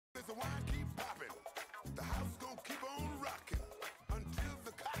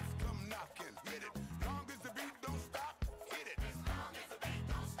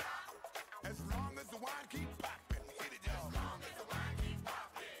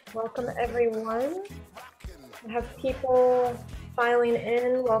Welcome everyone. I have people filing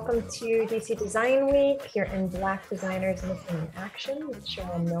in. Welcome to DC Design Week. You're in Black Designers Missing in Action with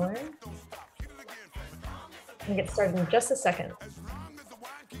Cheryl Miller. We'll get started in just a second.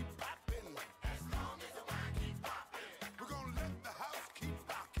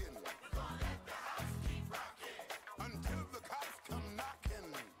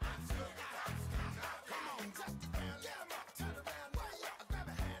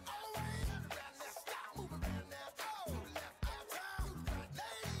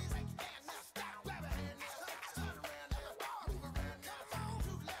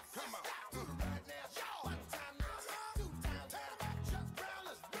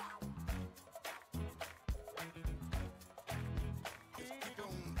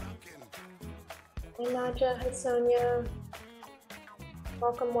 Hi Nadja, hi Sonia.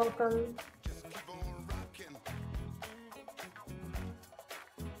 Welcome, welcome.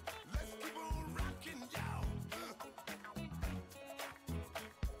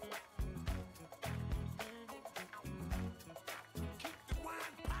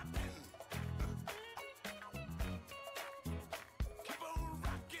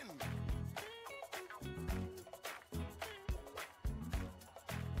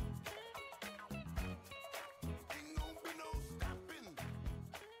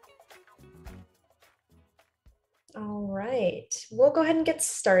 All right, we'll go ahead and get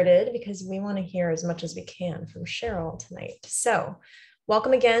started because we want to hear as much as we can from Cheryl tonight. So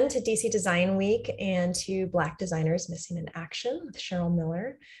welcome again to DC Design Week and to Black Designers Missing in Action with Cheryl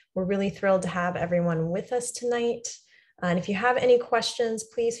Miller. We're really thrilled to have everyone with us tonight. And if you have any questions,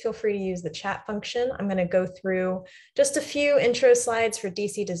 please feel free to use the chat function. I'm going to go through just a few intro slides for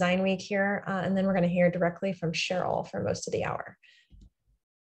DC Design Week here, and then we're going to hear directly from Cheryl for most of the hour.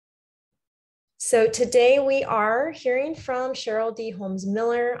 So today we are hearing from Cheryl D. Holmes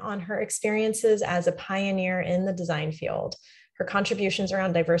Miller on her experiences as a pioneer in the design field, her contributions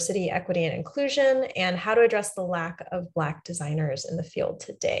around diversity, equity, and inclusion, and how to address the lack of Black designers in the field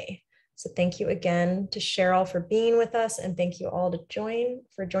today. So thank you again to Cheryl for being with us, and thank you all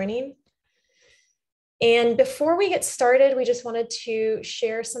for joining. And before we get started, we just wanted to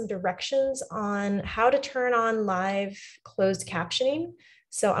share some directions on how to turn on live closed captioning.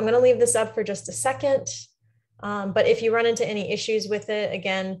 So I'm going to leave this up for just a second, but if you run into any issues with it,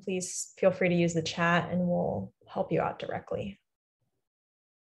 again, please feel free to use the chat and we'll help you out directly.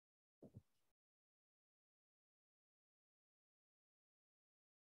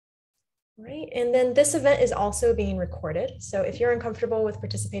 Right, and then this event is also being recorded. So if you're uncomfortable with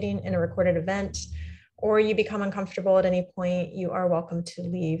participating in a recorded event, or you become uncomfortable at any point, you are welcome to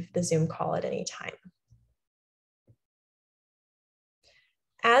leave the Zoom call at any time.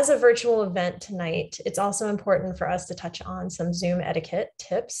 As a virtual event tonight, it's also important for us to touch on some Zoom etiquette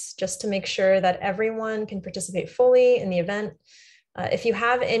tips, just to make sure that everyone can participate fully in the event. If you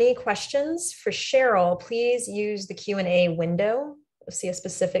have any questions for Cheryl, please use the Q&A window. You'll see a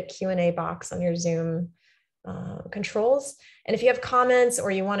specific Q&A box on your Zoom controls. And if you have comments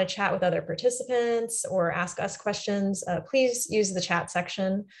or you want to chat with other participants or ask us questions, please use the chat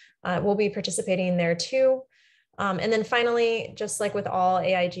section. We'll be participating there too. And then finally, just like with all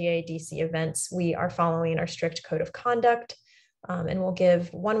AIGA DC events, we are following our strict code of conduct, and we'll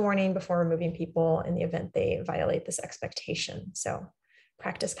give one warning before removing people in the event they violate this expectation. So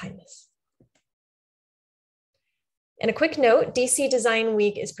practice kindness. And a quick note, DC Design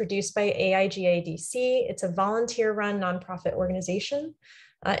Week is produced by AIGA DC. It's a volunteer-run nonprofit organization.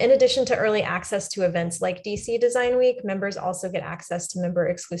 In addition to early access to events like DC Design Week, members also get access to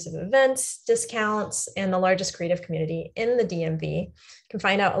member-exclusive events, discounts, and the largest creative community in the DMV. You can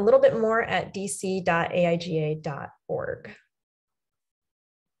find out a little bit more at dc.aiga.org.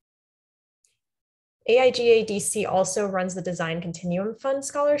 AIGA DC also runs the Design Continuum Fund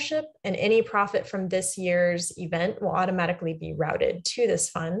Scholarship, and any profit from this year's event will automatically be routed to this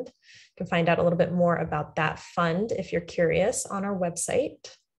fund. You can find out a little bit more about that fund if you're curious on our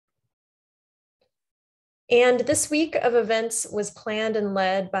website. And this week of events was planned and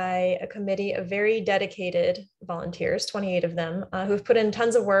led by a committee of very dedicated volunteers, 28 of them, who have put in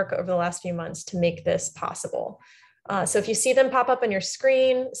tons of work over the last few months to make this possible. So if you see them pop up on your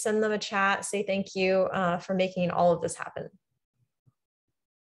screen, send them a chat, say thank you for making all of this happen.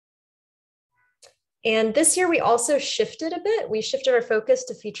 And this year we also shifted a bit. We shifted our focus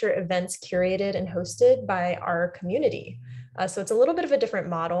to feature events curated and hosted by our community. So it's a little bit of a different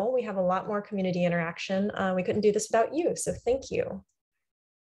model. We have a lot more community interaction. We couldn't do this without you, so thank you.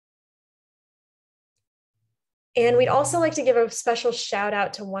 And we'd also like to give a special shout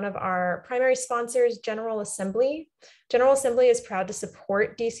out to one of our primary sponsors, General Assembly. General Assembly is proud to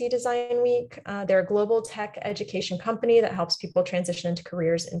support DC Design Week. They're a global tech education company that helps people transition into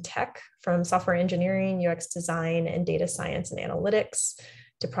careers in tech, from software engineering, UX design, and data science and analytics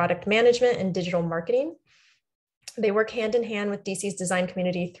to product management and digital marketing. They work hand in hand with DC's design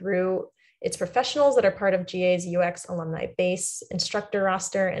community through its professionals that are part of GA's UX alumni base, instructor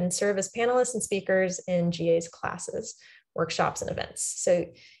roster, and serve as panelists and speakers in GA's classes, workshops, and events. So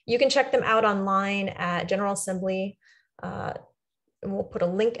you can check them out online at General Assembly. And we'll put a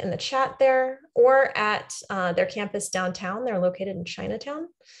link in the chat there, or at their campus downtown. They're located in Chinatown.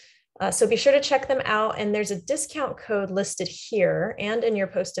 So be sure to check them out. And there's a discount code listed here and in your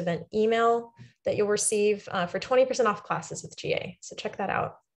post-event email that you'll receive for 20% off classes with GA. So check that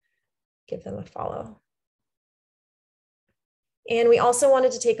out. Give them a follow. And we also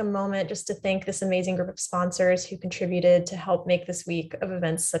wanted to take a moment just to thank this amazing group of sponsors who contributed to help make this week of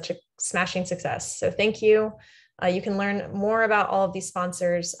events such a smashing success. So thank you. You can learn more about all of these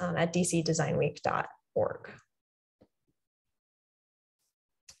sponsors at dcdesignweek.org.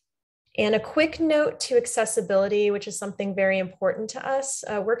 And a quick note to accessibility, which is something very important to us.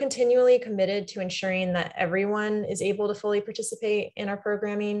 We're continually committed to ensuring that everyone is able to fully participate in our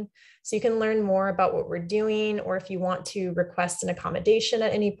programming. So you can learn more about what we're doing, or if you want to request an accommodation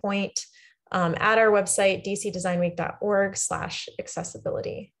at any point, at our website,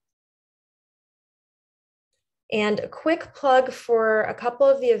 dcdesignweek.org/accessibility. And a quick plug for a couple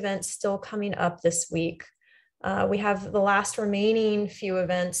of the events still coming up this week. We have the last remaining few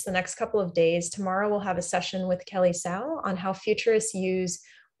events the next couple of days. Tomorrow we'll have a session with Kelly Sao on how futurists use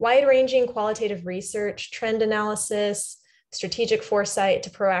wide-ranging qualitative research, trend analysis, strategic foresight to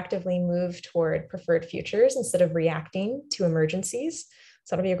proactively move toward preferred futures instead of reacting to emergencies.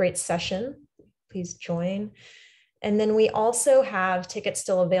 So that'll be a great session. Please join. And then we also have tickets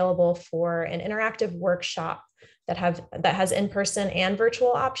still available for an interactive workshop that has in-person and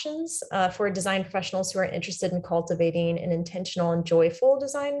virtual options for design professionals who are interested in cultivating an intentional and joyful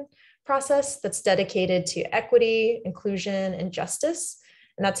design process that's dedicated to equity, inclusion, and justice.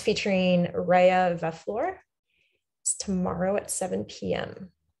 And that's featuring Raya Veflor. It's tomorrow at 7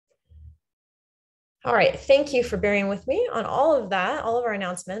 p.m. All right, thank you for bearing with me on all of that, all of our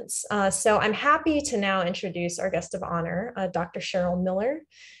announcements. So I'm happy to now introduce our guest of honor, Dr. Cheryl Miller.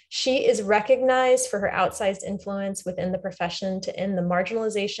 She is recognized for her outsized influence within the profession to end the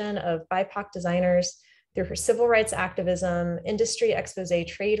marginalization of BIPOC designers through her civil rights activism, industry expose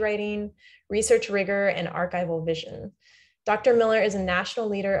trade writing, research rigor, and archival vision. Dr. Miller is a national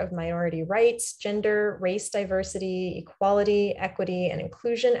leader of minority rights, gender, race diversity, equality, equity, and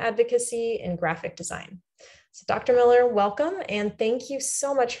inclusion advocacy in graphic design. So Dr. Miller, welcome, and thank you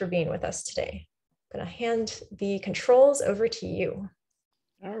so much for being with us today. I'm gonna hand the controls over to you.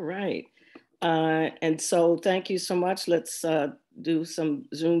 All right, and so thank you so much. Let's do some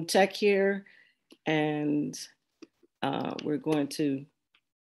Zoom tech here, and we're going to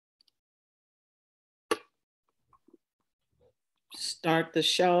start the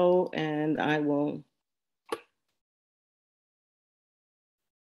show, and I will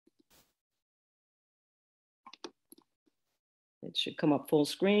it should come up full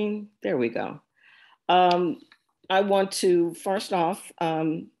screen. There we go. I want to first off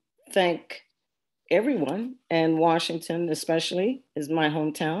thank everyone, and Washington especially is my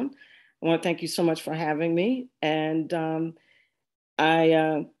hometown. I want to thank you so much for having me, and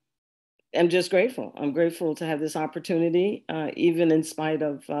I am just grateful. I'm grateful to have this opportunity, even in spite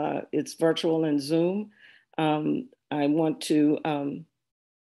of it's virtual and Zoom. I want to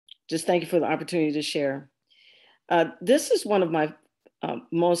just thank you for the opportunity to share. This is one of my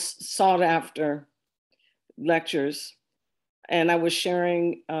most sought after lectures, and I was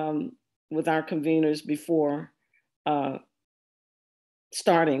sharing with our conveners before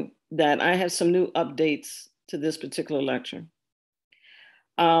starting that I have some new updates to this particular lecture.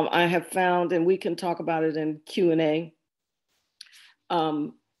 I have found, and we can talk about it in Q&A,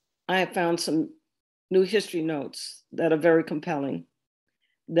 I have found some new history notes that are very compelling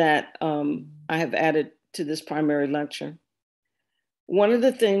that I have added to this primary lecture. One of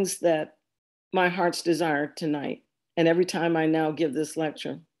the things that my heart's desire tonight, and every time I now give this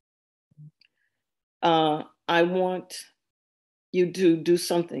lecture, I want you to do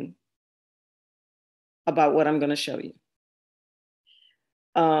something about what I'm going to show you.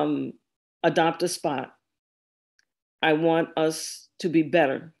 Adopt a spot. I want us to be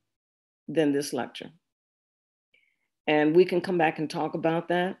better than this lecture. And we can come back and talk about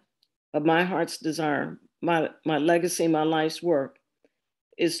that. But my heart's desire, my legacy, my life's work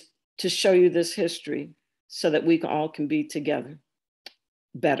is to show you this history so that we all can be together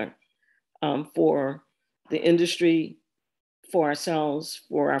better, for the industry, for ourselves,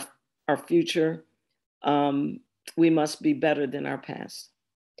 for our future. We must be better than our past.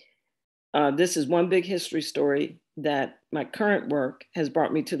 This is one big history story that my current work has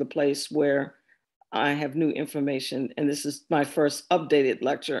brought me to the place where I have new information. And this is my first updated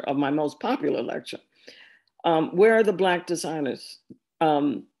lecture of my most popular lecture. Where are the Black designers?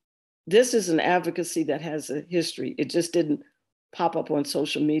 This is an advocacy that has a history. It just didn't pop up on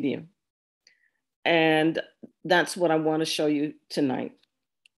social media. And that's what I want to show you tonight.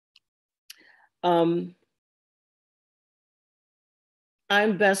 I'm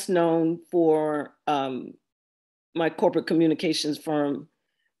best known for my corporate communications firm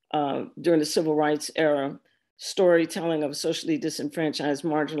during the civil rights era, storytelling of a socially disenfranchised,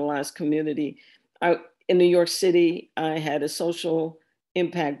 marginalized community. In New York City, I had a social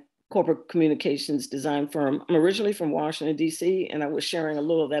impact corporate communications design firm. I'm originally from Washington, DC, and I was sharing a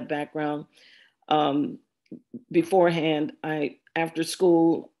little of that background. Beforehand, after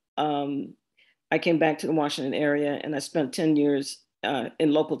school, I came back to the Washington area and I spent 10 years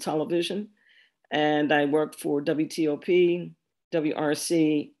in local television. And I worked for WTOP,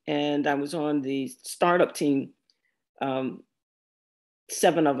 WRC, and I was on the startup team. 7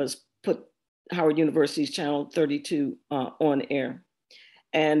 of us put Howard University's Channel 32 on air.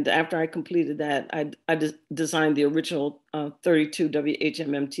 And after I completed that, I designed the original 32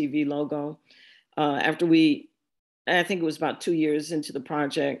 WHMM TV logo. I think it was about 2 years into the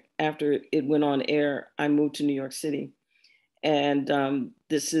project, after it went on air, I moved to New York City. And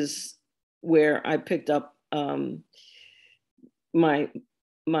this is where I picked up my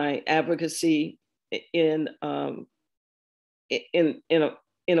advocacy in an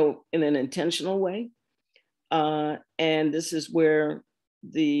intentional way. And this is where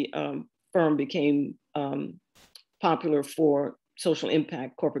the firm became popular for social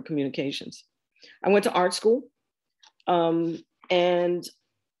impact corporate communications. I went to art school, and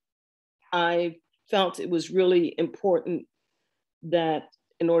I felt it was really important that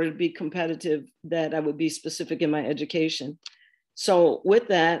in order to be competitive, that I would be specific in my education. So with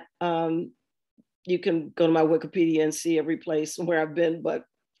that, you can go to my Wikipedia and see every place where I've been, but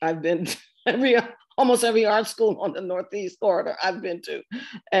I've been almost every art school on the Northeast corridor I've been to.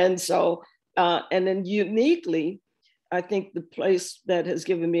 And so, and then uniquely, I think the place that has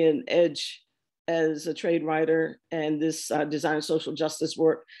given me an edge as a trade writer and this design and social justice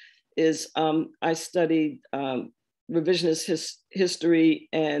work is I studied revisionist history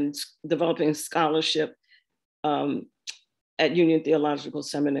and developing scholarship at Union Theological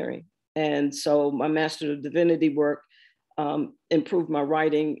Seminary. And so my Master of Divinity work improved my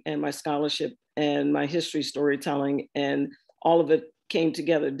writing and my scholarship and my history storytelling, and all of it came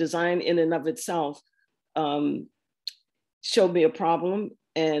together. Design in and of itself showed me a problem,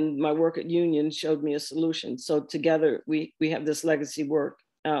 and my work at Union showed me a solution. So together we have this legacy work.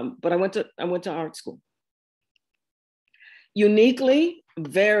 But I went to art school. Uniquely,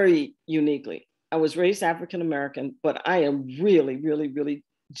 very uniquely, I was raised African-American, but I am really, really, really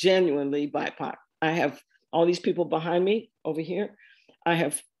genuinely BIPOC. I have all these people behind me over here. I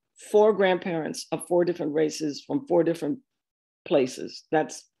have 4 grandparents of 4 different races from 4 different places.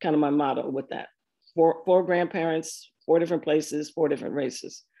 That's kind of my motto with that. 4 grandparents, 4 different places, 4 different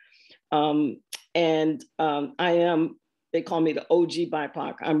races. I am, they call me the OG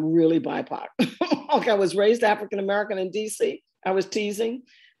BIPOC. I'm really BIPOC. Okay, I was raised African-American in DC. I was teasing.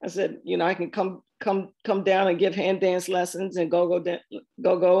 I said, you know, I can come down and give hand dance lessons and go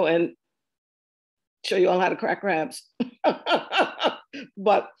and show you all how to crack crabs.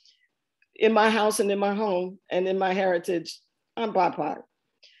 But in my house and in my home and in my heritage, I'm BIPOC.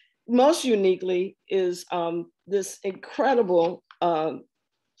 Most uniquely is this incredible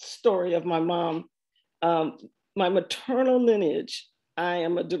story of my mom. My maternal lineage, I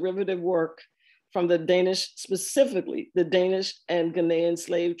am a derivative work from the Danish, specifically the Danish and Ghanaian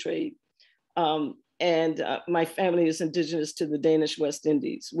slave trade. My family is indigenous to the Danish West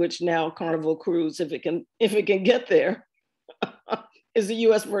Indies, which now Carnival Cruise, if it can get there, is the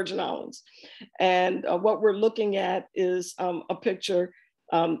US Virgin Islands. And what we're looking at is a picture,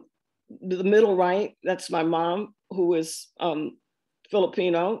 the middle right, that's my mom, who is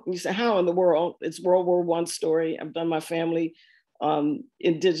Filipino. You say, how in the world? It's World War I story. I've done my family,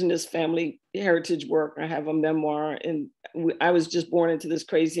 indigenous family heritage work. I have a memoir, and I was just born into this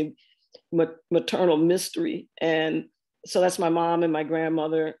crazy maternal mystery. And so that's my mom and my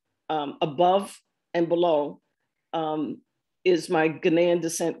grandmother. Above and below is my Ghanaian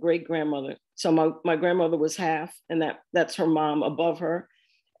descent great grandmother. So my grandmother was half, and that's her mom above her.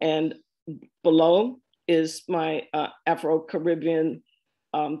 And below is my Afro-Caribbean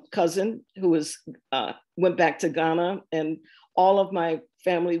cousin who went back to Ghana, and all of my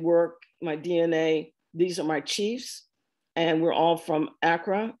family work, my DNA, these are my chiefs, and we're all from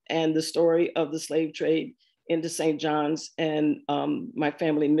Accra, and the story of the slave trade into St. John's, and my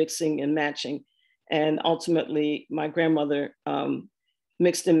family mixing and matching. And ultimately, my grandmother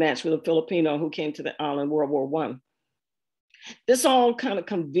mixed and matched with a Filipino who came to the island World War I. This all kind of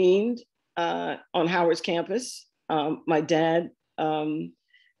convened on Howard's campus. My dad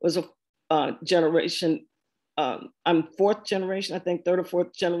was a generation, I'm fourth generation, I think third or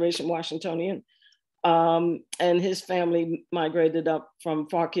fourth generation Washingtonian. And his family migrated up from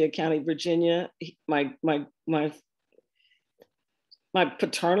Fauquier County, Virginia. My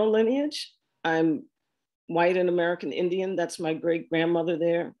paternal lineage, I'm white and American Indian. That's my great grandmother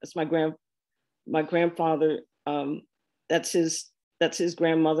there. That's my grandfather. That's his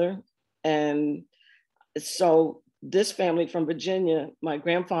grandmother. And so this family from Virginia, my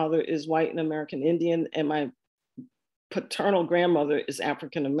grandfather is white and American Indian, and my paternal grandmother is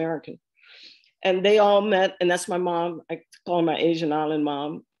African American. And they all met, and that's my mom. I call her my Asian island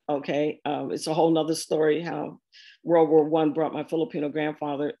mom. Okay, it's a whole nother story how World War I brought my Filipino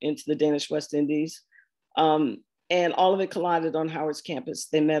grandfather into the Danish West Indies. And all of it collided on Howard's campus.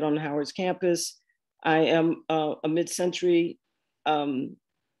 They met on Howard's campus. I am a mid-century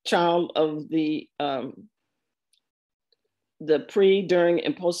child of the pre, during,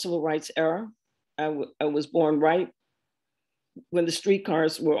 and post-civil rights era. I was born right when the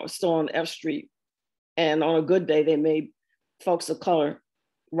streetcars were still on F Street. And on a good day, they made folks of color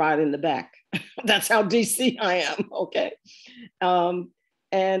ride in the back. That's how DC I am, okay?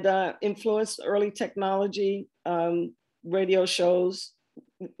 And influenced early technology, radio shows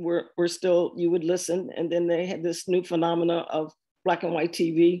were still, you would listen. And then they had this new phenomena of black and white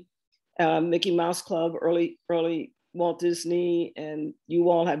TV, Mickey Mouse Club, early Walt Disney, and you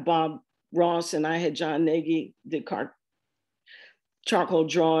all had Bob Ross, and I had John Nagy, did charcoal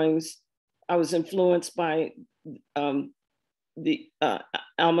drawings. I was influenced by the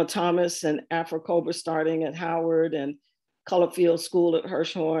Alma Thomas and Afro Cobra starting at Howard, and Colorfield School at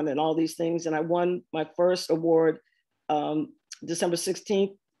Hirshhorn, and all these things. And I won my first award December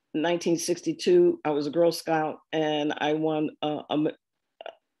 16th, 1962. I was a Girl Scout, and I won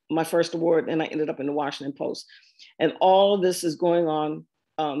my first award, and I ended up in the Washington Post. And all of this is going on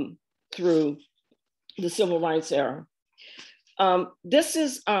through the civil rights era. This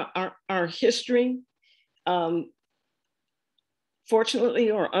is our history.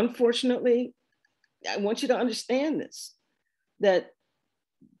 Fortunately or unfortunately, I want you to understand this, that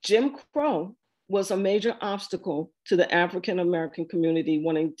Jim Crow was a major obstacle to the African-American community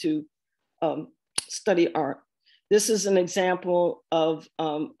wanting to study art. This is an example of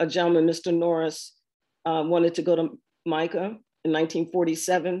a gentleman, Mr. Norris, wanted to go to MICA in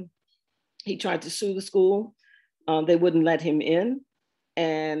 1947. He tried to sue the school. They wouldn't let him in.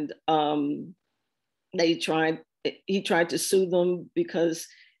 And he tried to sue them because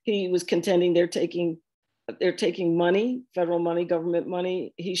he was contending they're taking money, federal money, government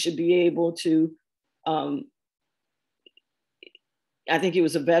money. He should be able to, I think he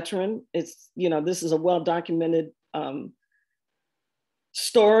was a veteran. It's, this is a well-documented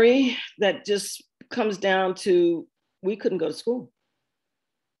story that just comes down to, we couldn't go to school.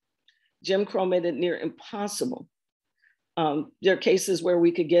 Jim Crow made it near impossible. There are cases where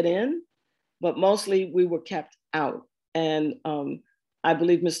we could get in, but mostly we were kept out. And I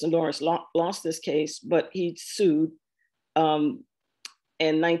believe Mr. Norris lost this case, but he sued in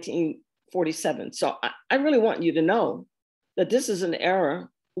 1947. So I really want you to know that this is an era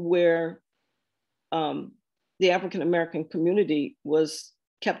where the African-American community was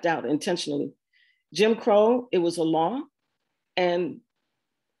kept out intentionally. Jim Crow, it was a law, and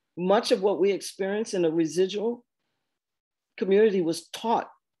much of what we experience in a residual community was taught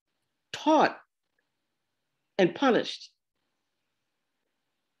and punished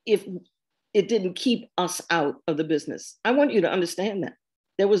if it didn't keep us out of the business. I want you to understand that.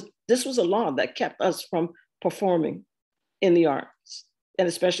 This was a law that kept us from performing in the arts, and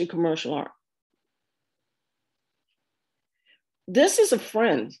especially commercial art. This is a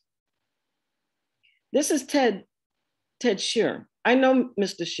friend. This is Ted Shearer. I know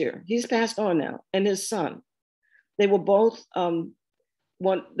Mr. Shearer. He's passed on now, and his son. They were both,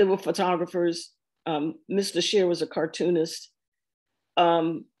 they were photographers. Mr. Shearer was a cartoonist.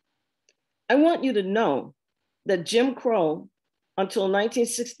 I want you to know that Jim Crow, until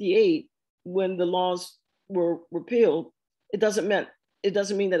 1968, when the laws were repealed, it doesn't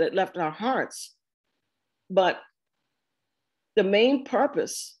mean that it left our hearts, but the main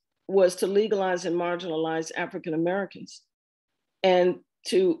purpose was to legalize and marginalize African Americans and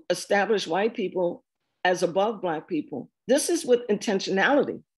to establish white people as above Black people. This is with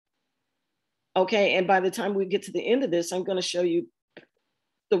intentionality. Okay, and by the time we get to the end of this, I'm going to show you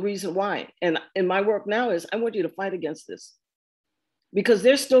the reason why. And in my work now is I want you to fight against this, because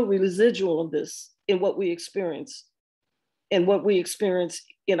there's still residual of this in what we experience, and what we experience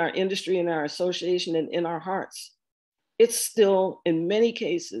in our industry, in our association, and in our hearts. It's still, in many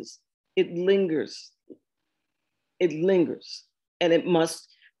cases, it lingers. It lingers, and it must.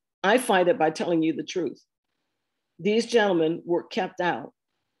 I fight it by telling you the truth. These gentlemen were kept out.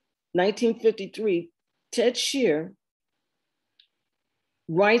 1953, Ted Shear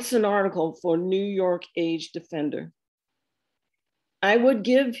writes an article for New York Age Defender. I would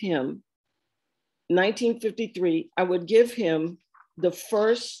give him, 1953, I would give him the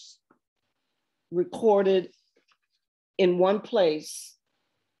first recorded in one place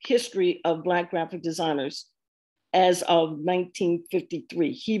history of Black graphic designers as of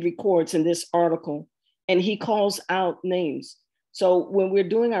 1953. He records in this article, and he calls out names. So when we're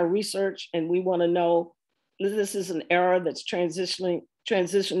doing our research and we want to know, this is an era that's transitioning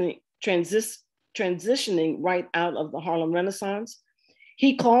right out of the Harlem Renaissance.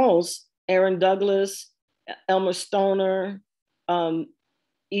 He calls Aaron Douglas, Elmer Stoner,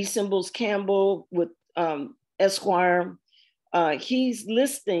 E. Symbols Campbell with Esquire. He's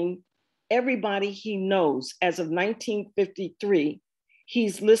listing everybody he knows. As of 1953,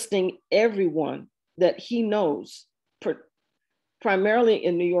 he's listing everyone that he knows, primarily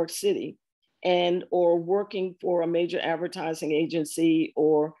in New York City, and or working for a major advertising agency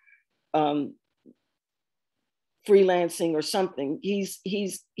or freelancing or something. He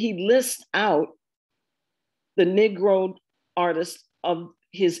lists out the Negro artists of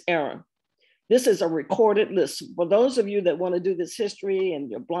his era. This is a recorded list. For those of you that want to do this history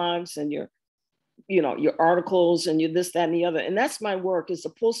and your blogs and your articles and your this, that, and the other. And that's my work, is to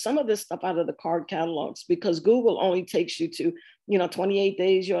pull some of this stuff out of the card catalogs, because Google only takes you to, 28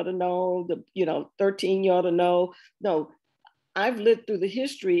 days you ought to know, 13 you ought to know. No, I've lived through the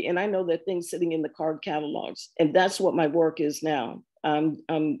history, and I know that things sitting in the card catalogs, and that's what my work is now. I'm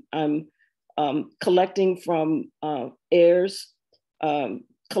collecting from heirs,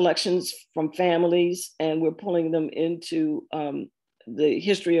 collections from families, and we're pulling them into the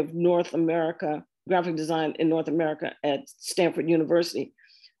history of North America, graphic design in North America at Stanford University.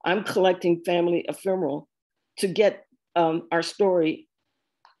 I'm collecting family ephemeral to get our story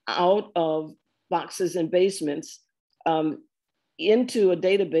out of boxes and basements into a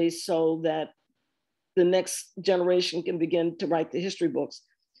database so that the next generation can begin to write the history books.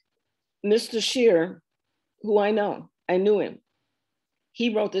 Mr. Shear, who I knew him.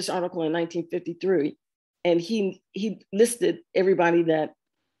 He wrote this article in 1953, and he listed everybody that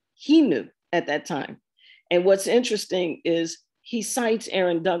he knew at that time. And what's interesting is he cites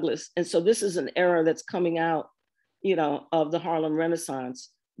Aaron Douglas. And so this is an era that's coming out, of the Harlem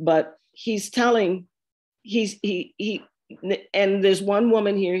Renaissance. But he's telling, and there's one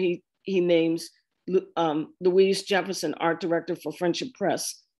woman here he names, Louise Jefferson, art director for Friendship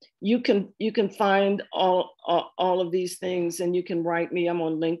Press. You can find all of these things, and you can write me. I'm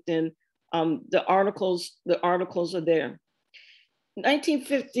on LinkedIn. The articles are there.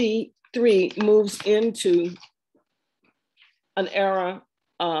 1953 moves into an era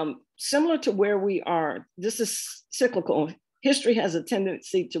similar to where we are. This is cyclical. History has a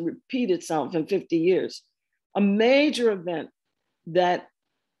tendency to repeat itself in 50 years. A major event that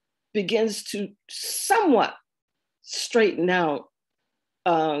begins to somewhat straighten out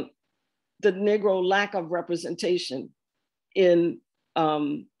the Negro lack of representation in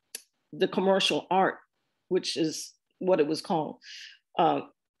the commercial art, which is what it was called,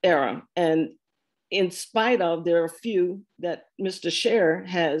 era. And in spite of, there are a few that Mr. Shear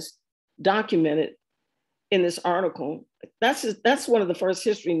has documented in this article. That's one of the first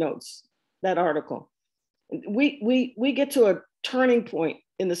history notes, that article. We get to a turning point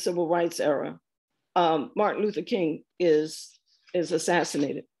in the civil rights era. Martin Luther King is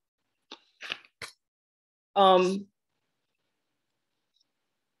assassinated.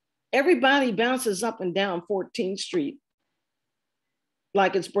 Everybody bounces up and down 14th Street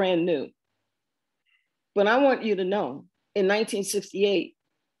like it's brand new. But I want you to know, in 1968,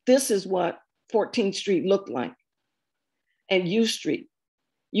 this is what 14th Street looked like, and U Street.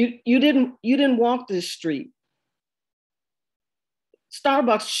 You didn't walk this street.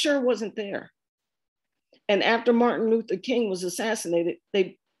 Starbucks sure wasn't there. And after Martin Luther King was assassinated,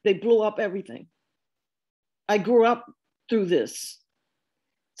 they blew up everything. I grew up through this.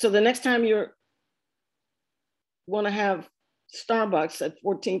 So the next time you want to have Starbucks at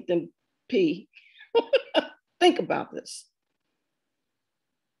 14th and P. Think about this.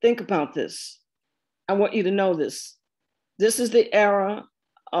 Think about this. I want you to know this. This is the era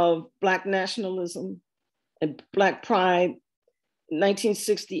of Black nationalism and Black pride.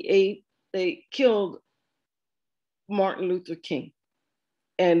 1968, they killed Martin Luther King.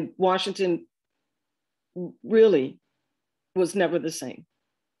 And Washington really was never the same.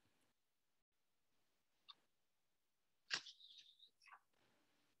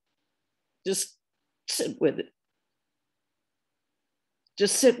 Just sit with it.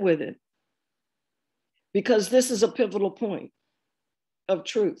 Just sit with it. Because this is a pivotal point of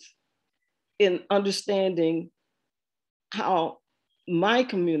truth in understanding how my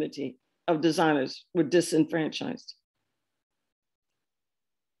community of designers were disenfranchised.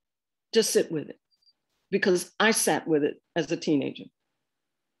 Just sit with it, because I sat with it as a teenager.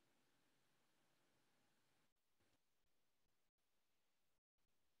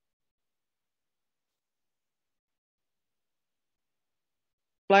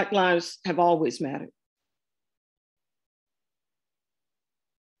 Black lives have always mattered.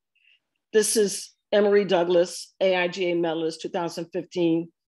 This is Emory Douglas, AIGA medalist, 2015,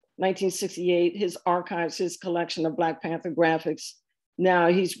 1968, his archives, his collection of Black Panther graphics. Now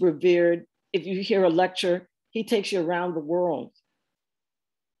he's revered. If you hear a lecture, he takes you around the world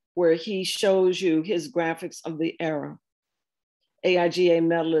where he shows you his graphics of the era. AIGA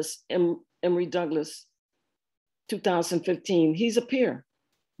medalist, Emory Douglas, 2015, he's a peer.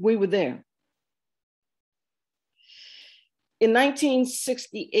 We were there. In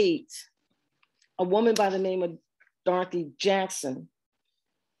 1968, a woman by the name of Dorothy Jackson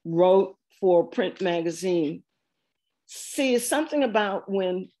wrote for Print magazine. See, it's something about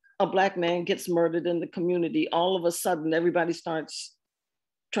when a Black man gets murdered in the community, all of a sudden everybody starts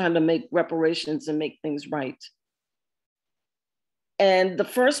trying to make reparations and make things right. And the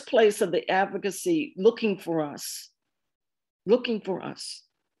first place of the advocacy looking for us,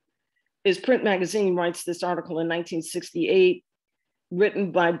 is Print magazine writes this article in 1968,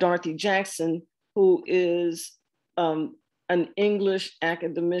 written by Dorothy Jackson, who is an English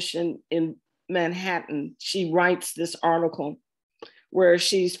academician in Manhattan. She writes this article where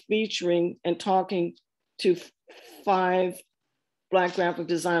she's featuring and talking to 5 Black graphic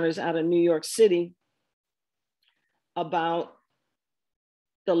designers out of New York City about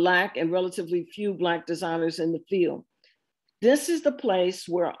the lack and relatively few Black designers in the field. This is the place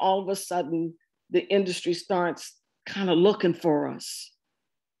where all of a sudden the industry starts kind of looking for us.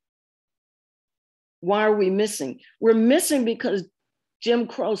 Why are we missing? We're missing because Jim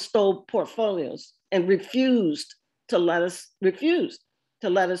Crow stole portfolios and refused to let us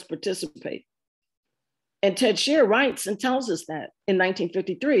participate. And Ted Shear writes and tells us that in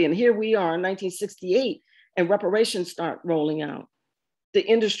 1953. And here we are in 1968, and reparations start rolling out. The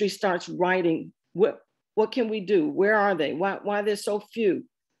industry starts writing, what can we do? Where are they? Why there's so few?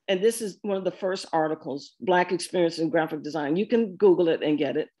 And this is one of the first articles, Black Experience in Graphic Design. You can Google it and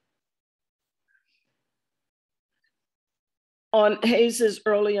get it. On Hayes's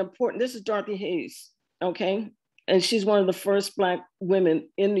early important, this is Dorothy Hayes, okay? And she's one of the first Black women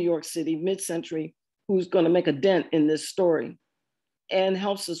in New York City, mid-century, who's gonna make a dent in this story and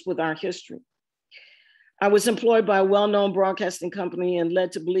helps us with our history. I was employed by a well-known broadcasting company and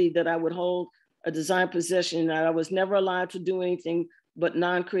led to believe that I would hold a design position, that I was never allowed to do anything but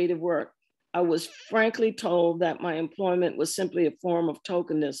non-creative work. I was frankly told that my employment was simply a form of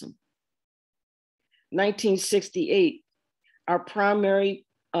tokenism. 1968, our primary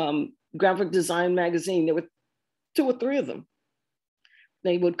graphic design magazine, there were 2 or 3 of them.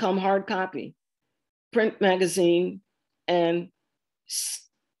 They would come hard copy, Print magazine and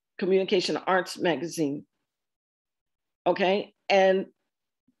Communication Arts magazine, okay? And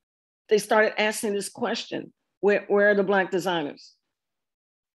they started asking this question, where are the Black designers?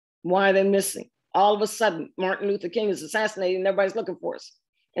 Why are they missing? All of a sudden, Martin Luther King is assassinated and everybody's looking for us.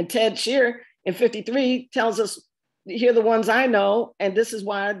 And Ted Shear in 53 tells us, here are the ones I know, and this is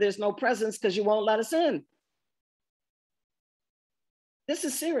why there's no presence, because you won't let us in. This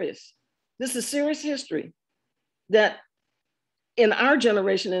is serious. This is serious history that in our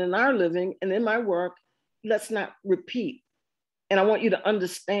generation and in our living and in my work, let's not repeat. And I want you to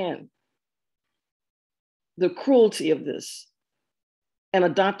understand the cruelty of this and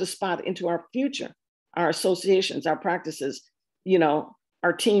adopt a spot into our future, our associations, our practices, you know,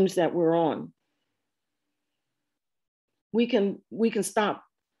 our teams that we're on. We can stop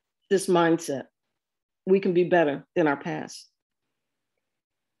this mindset. We can be better than our past.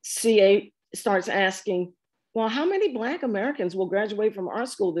 CA starts asking, well, how many Black Americans will graduate from art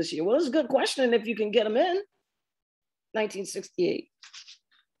school this year? Well, it's a good question if you can get them in. 1968.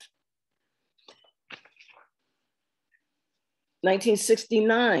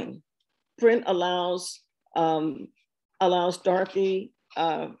 1969, print allows Dorothy,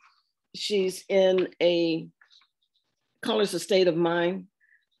 she's in a Colors of State of Mind.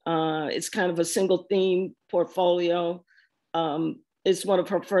 It's kind of a single theme portfolio. It's one of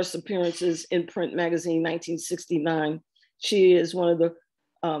her first appearances in print magazine, 1969. She is one of the,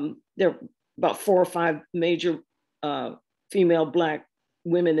 there are about 4 or 5 major female Black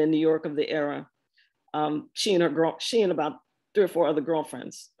women in New York of the era. She and about 3 or 4 other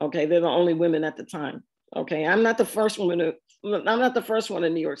girlfriends. Okay, they're the only women at the time. Okay, I'm not the first one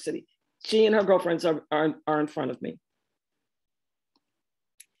in New York City. She and her girlfriends are in front of me.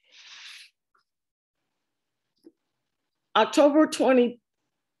 October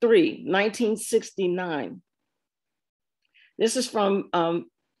 23, 1969. This is from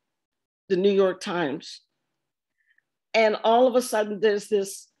the New York Times. And all of a sudden there's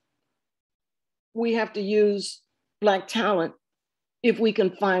this, we have to use Black talent if we can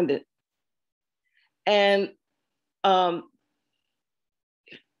find it. And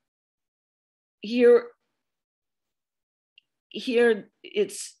here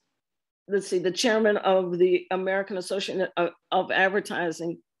it's, let's see, the chairman of the American Association of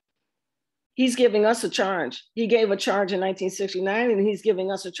Advertising, he's giving us a charge. He gave a charge in 1969 and he's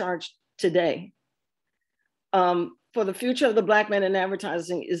giving us a charge today. For the future of the Black man in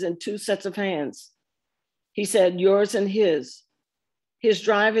advertising is in 2 sets of hands. He said, yours and his. His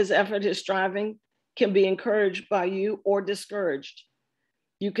drive, his effort, his striving can be encouraged by you or discouraged.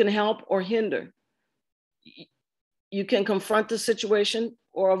 You can help or hinder. You can confront the situation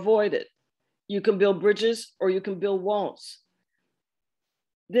or avoid it. You can build bridges or you can build walls.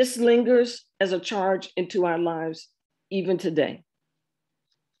 This lingers as a charge into our lives even today.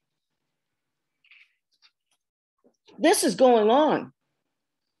 This is going on.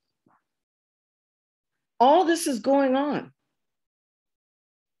 All this is going on.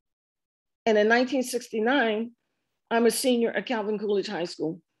 And in 1969, I'm a senior at Calvin Coolidge High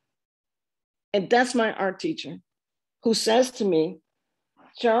School. And that's my art teacher who says to me,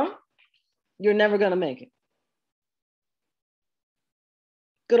 Cheryl, you're never gonna make it.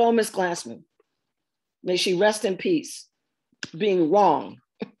 Good old Miss Glassman. May she rest in peace, being wrong.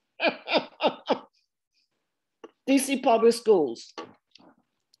 DC Public Schools,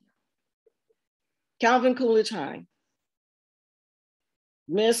 Calvin Coolidge High,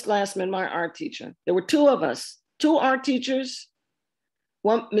 Miss Glassman, my art teacher. There were 2 of us, 2 art teachers,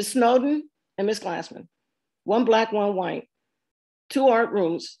 one, Miss Snowden and Miss Glassman, 1 Black, 1 white, 2 art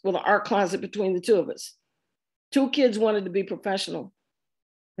rooms with an art closet between the 2 of us. 2 kids wanted to be professional,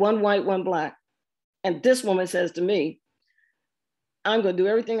 1 white, 1 Black. And this woman says to me, I'm gonna do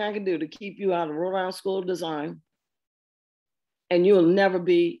everything I can do to keep you out of Rhode Island School of Design, and you'll never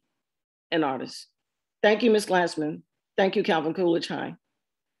be an artist. Thank you, Miss Glassman. Thank you, Calvin Coolidge High.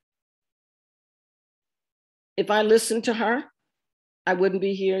 If I listened to her, I wouldn't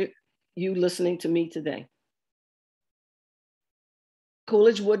be here, you listening to me today.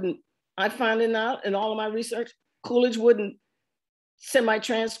 Coolidge wouldn't, I found it out in all of my research, Coolidge wouldn't send my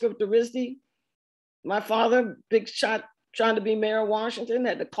transcript to RISD. My father, big shot, trying to be mayor of Washington,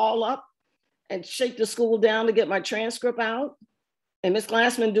 had to call up and shake the school down to get my transcript out. And Miss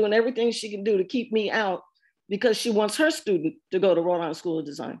Glassman doing everything she can do to keep me out because she wants her student to go to Rhode Island School of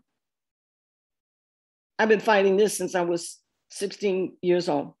Design. I've been fighting this since I was 16 years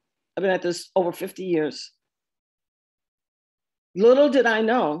old. I've been at this over 50 years. Little did I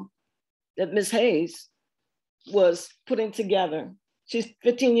know that Miss Hayes was putting together, she's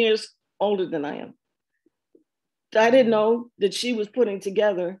 15 years older than I am. I didn't know that she was putting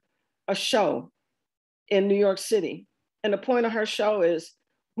together a show in New York City. And the point of her show is,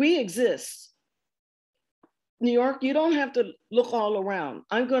 we exist. New York, you don't have to look all around.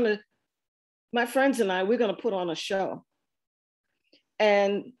 My friends and I, we're gonna put on a show.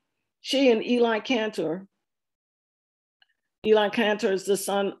 And she and Eli Cantor is the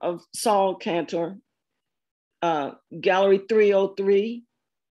son of Saul Cantor, Gallery 303,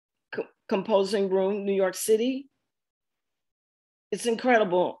 Composing Room, New York City. It's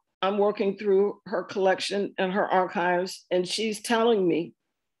incredible. I'm working through her collection and her archives, and she's telling me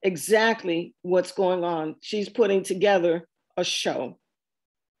exactly what's going on. She's putting together a show.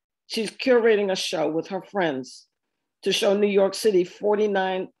 She's curating a show with her friends to show New York City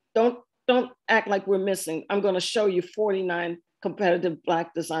 49, don't act like we're missing. I'm gonna show you 49 competitive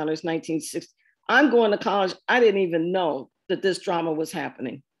Black designers, 1960. I'm going to college, I didn't even know that this drama was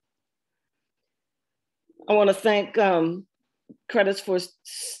happening. I wanna thank credits for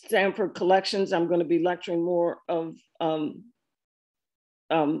Stanford Collections. I'm going to be lecturing more of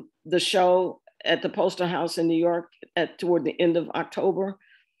the show at the Poster House in New York toward the end of October.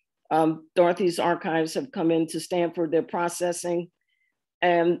 Dorothy's archives have come into Stanford, they're processing.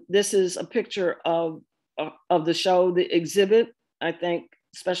 And this is a picture of the show, the exhibit, I think,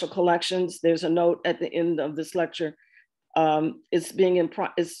 Special Collections. There's a note at the end of this lecture. It's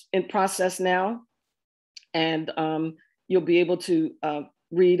in process now. And you'll be able to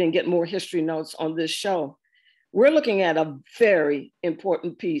read and get more history notes on this show. We're looking at a very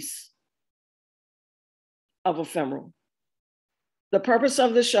important piece of ephemeral. The purpose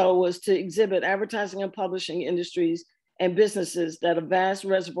of the show was to exhibit advertising and publishing industries and businesses that have a vast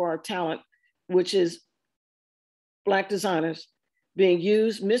reservoir of talent, which is Black designers being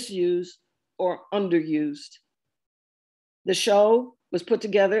used, misused, or underused. The show was put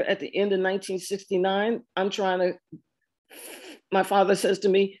together at the end of 1969. My father says to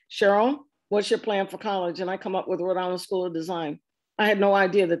me, Cheryl, what's your plan for college? And I come up with Rhode Island School of Design. I had no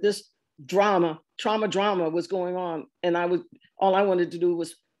idea that this trauma was going on. And all I wanted to do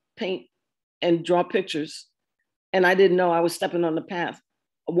was paint and draw pictures. And I didn't know I was stepping on the path,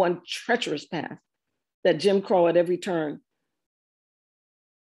 one treacherous path that Jim Crow at every turn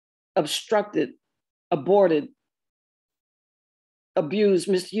obstructed, aborted, abused,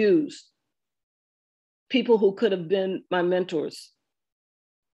 misused people who could have been my mentors,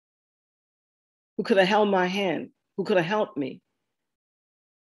 who could have held my hand, who could have helped me.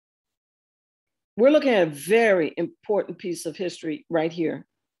 We're looking at a very important piece of history right here.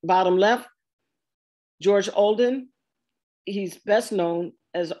 Bottom left, George Olden. He's best known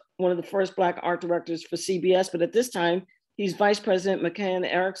as one of the first Black art directors for CBS, but at this time, he's Vice President McCann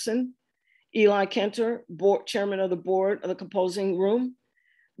Erickson. Eli Kenter, chairman of the board of the Composing Room.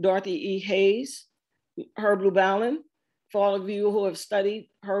 Dorothy E. Hayes, Herb Lubalin. For all of you who have studied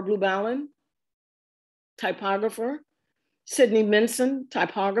Herb Lubalin, typographer. Sidney Minson,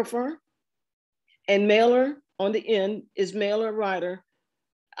 typographer. And Mailer on the end is Mailer Ryder.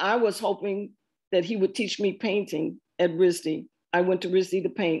 I was hoping that he would teach me painting at RISD. I went to RISD to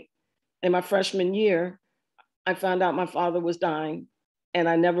paint. In my freshman year, I found out my father was dying, and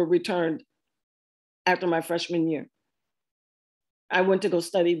I never returned after my freshman year. I went to go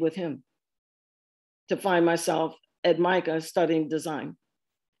study with him to find myself at MICA studying design.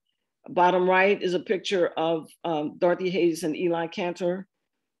 Bottom right is a picture of Dorothy Hayes and Eli Cantor.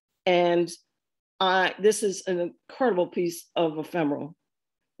 And this is an incredible piece of ephemeral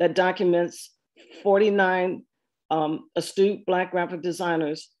that documents 49 astute Black graphic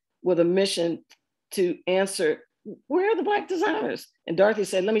designers with a mission to answer, where are the Black designers? And Dorothy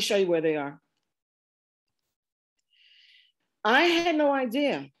said, let me show you where they are. I had no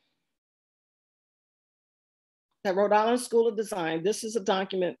idea that Rhode Island School of Design, this is a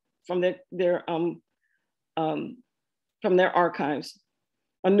document from their archives,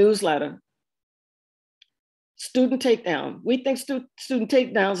 a newsletter. Student takedown. We think student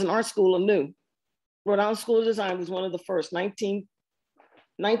takedowns in our school are new. Rhode Island School of Design was one of the first,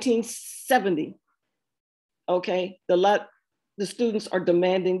 1970. Okay, the students are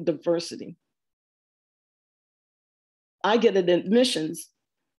demanding diversity. I get it in admissions.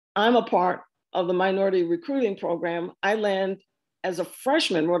 I'm a part of the minority recruiting program. I land as a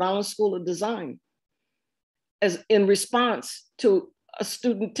freshman, Rhode Island School of Design, as in response to a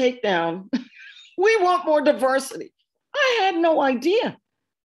student takedown. We want more diversity. I had no idea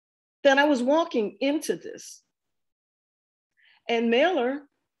that I was walking into this. And Mailer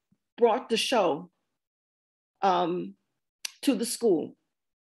brought the show to the school,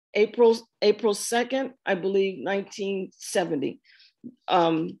 April 2nd, I believe, 1970.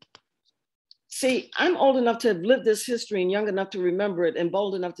 See, I'm old enough to have lived this history and young enough to remember it and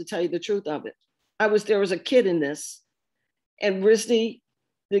bold enough to tell you the truth of it. I was there as a kid in this. And RISD,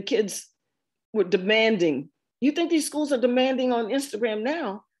 the kids were demanding. You think these schools are demanding on Instagram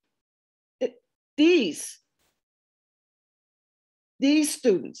now? These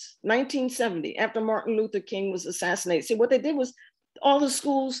students, 1970, after Martin Luther King was assassinated. See, what they did was all the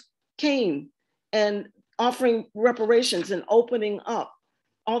schools came and offering reparations and opening up.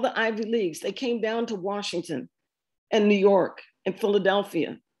 All the Ivy Leagues, they came down to Washington and New York and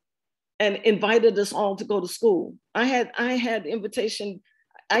Philadelphia and invited us all to go to school. I had invitation.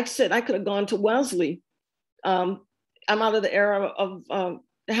 I said I could have gone to Wellesley. I'm out of the era of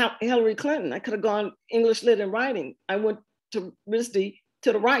Hillary Clinton. I could have gone English Lit and Writing. I went to RISD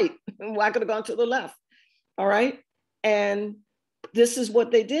to the right. I could have gone to the left. All right. And this is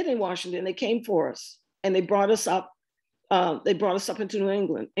what they did in Washington. They came for us and they brought us up. They brought us up into New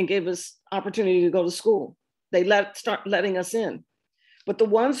England and gave us opportunity to go to school. They start letting us in. But the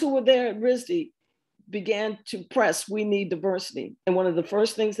ones who were there at RISD began to press, we need diversity. And one of the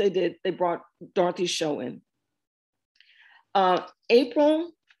first things they did, they brought Dorothy's show in.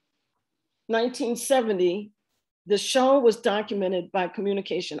 April 1970, the show was documented by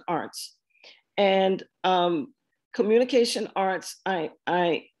Communication Arts. And Communication Arts,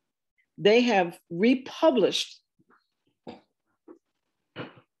 they have republished,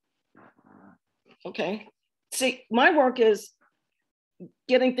 okay? See, my work is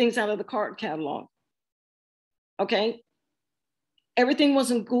getting things out of the card catalog, okay? Everything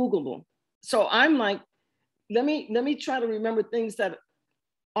wasn't Googleable. So I'm like, let me try to remember things that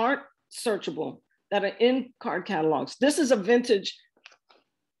aren't searchable, that are in card catalogs. This is a vintage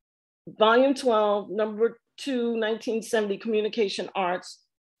volume 12, number 2, 1970 Communication Arts,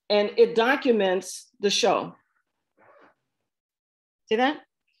 and it documents the show. See that?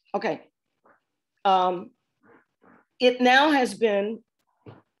 Okay. It's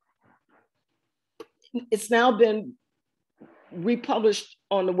now been republished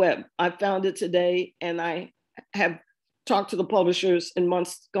on the web. I found it today, and I have talked to the publishers in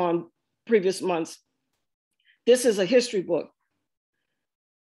months gone, previous months. This is a history book.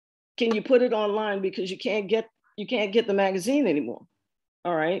 Can you put it online, because you can't get the magazine anymore?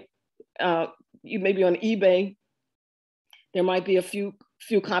 All right, you may be on eBay. There might be a few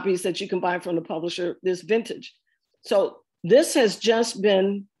copies that you can buy from the publisher. This vintage. So this has just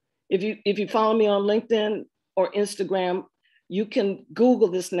been, if you follow me on LinkedIn or Instagram, you can Google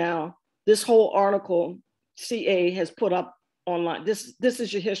this now. This whole article CA has put up online. This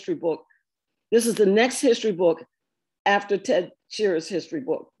is your history book. This is the next history book after Ted Shearer's history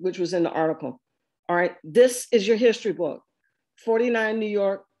book, which was in the article. All right, this is your history book. 49 New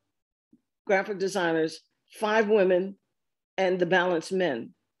York graphic designers, 5 women, and the balance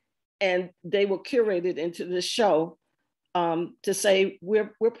men. And they were curated into this show to say,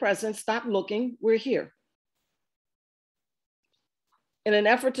 we're present, stop looking, we're here. In an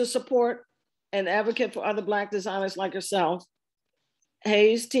effort to support and advocate for other Black designers like yourself,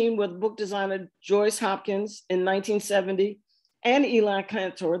 Hayes teamed with book designer Joyce Hopkins in 1970 and Eli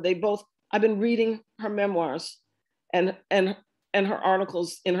Cantor. I've been reading her memoirs and her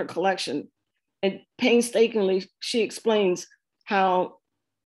articles in her collection. And painstakingly, she explains how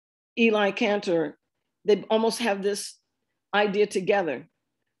Eli Cantor, they almost have this idea together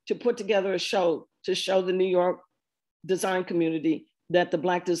to put together a show to show the New York design community that the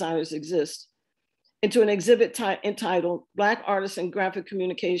Black designers exist. Into an exhibit entitled Black Artists in Graphic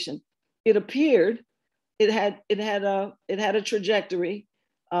Communication. It appeared, it had a trajectory,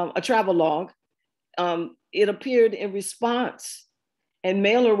 a travel log. It appeared in response, and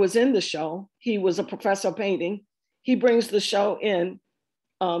Mailer was in the show. He was a professor of painting. He brings the show in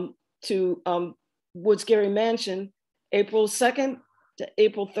to Woods Gary Mansion, April 2nd to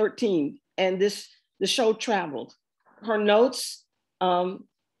April 13th. And the show traveled. Her notes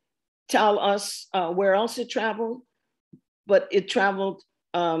tell us where else it traveled, but it traveled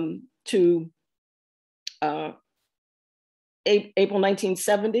to April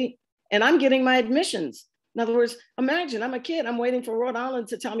 1970. And I'm getting my admissions. In other words, imagine I'm a kid, I'm waiting for Rhode Island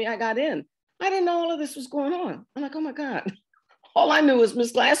to tell me I got in. I didn't know all of this was going on. I'm like, oh my God. All I knew was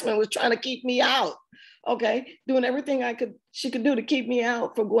Miss Glassman was trying to keep me out, okay? Doing everything she could do to keep me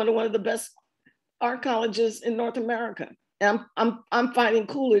out from going to one of the best art colleges in North America. And I'm fighting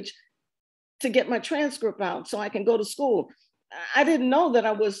Coolidge to get my transcript out so I can go to school. I didn't know that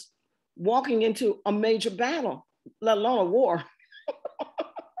I was walking into a major battle, let alone a war.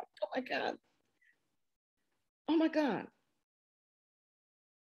 Oh my God. Oh my God.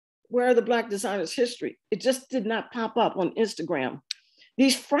 Where are the Black designers' history? It just did not pop up on Instagram.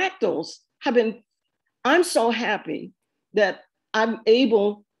 These fractals have been, I'm so happy that I'm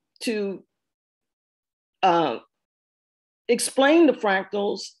able to explain the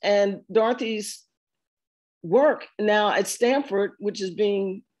fractals and Dorothy's work now at Stanford, which is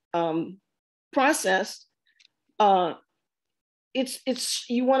being processed. It's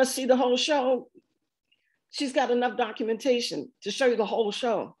you want to see the whole show, she's got enough documentation to show you the whole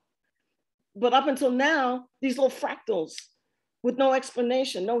show. But up until now, these little fractals with no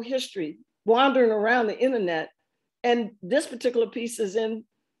explanation, no history, wandering around the internet. And this particular piece is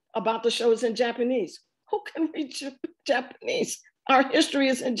about the show is in Japanese. Who can read Japanese? Our history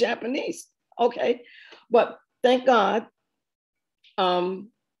is in Japanese, okay? But thank God,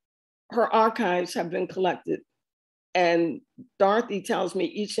 her archives have been collected. And Dorothy tells me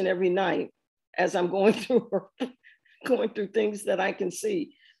each and every night as I'm going through things that I can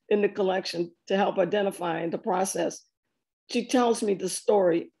see in the collection to help identify and to process. She tells me the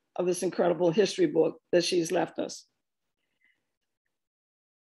story of this incredible history book that she's left us.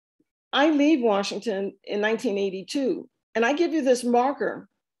 I leave Washington in 1982, and I give you this marker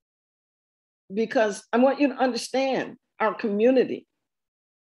because I want you to understand our community.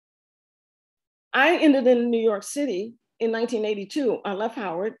 I ended in New York City in 1982. I left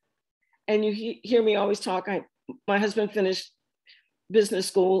Howard, and you hear me always talk. My husband finished business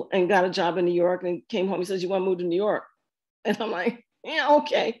school and got a job in New York and came home. He says, "You want to move to New York?" And I'm like, "Yeah,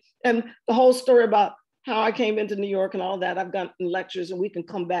 okay." And the whole story about how I came into New York and all that, I've gotten lectures and we can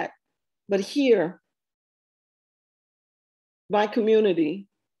come back. But here, my community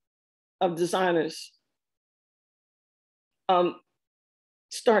of designers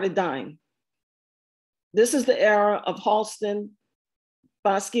started dying. This is the era of Halston,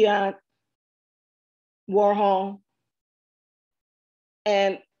 Basquiat, Warhol,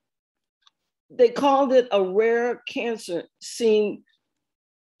 and they called it a rare cancer, seeing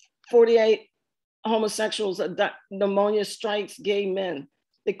 48 homosexuals, pneumonia strikes gay men.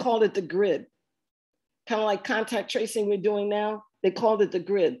 They called it the grid. Kind of like contact tracing we're doing now, they called it the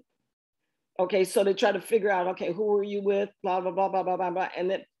grid. Okay, so they try to figure out, okay, who were you with, blah, blah, blah, blah, blah, blah, blah. And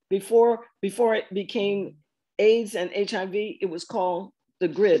then before it became AIDS and HIV, it was called the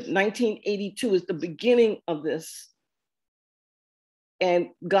grid. 1982 is the beginning of this. And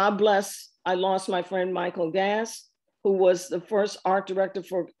God bless, I lost my friend Michael Gass, who was the first art director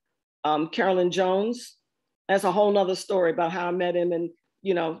for Carolyn Jones. That's a whole nother story about how I met him. And,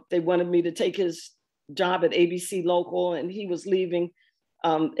 you know, they wanted me to take his job at ABC Local, and he was leaving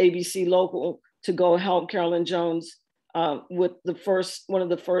ABC Local to go help Carolyn Jones with one of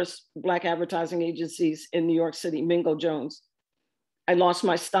the first Black advertising agencies in New York City, Mingo Jones. I lost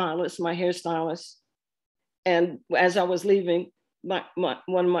my stylist, my hairstylist. And as I was leaving, one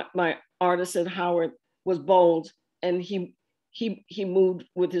of my artists at Howard was bold, and he moved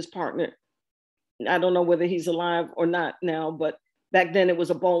with his partner. I don't know whether he's alive or not now, but back then it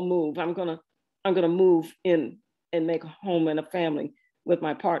was a bold move. I'm gonna move in and make a home and a family with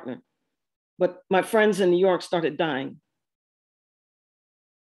my partner. But my friends in New York started dying.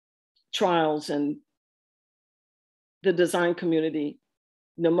 Trials and the design community,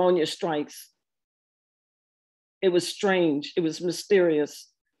 pneumonia strikes. It was strange, it was mysterious.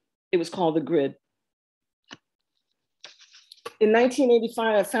 It was called the grid. In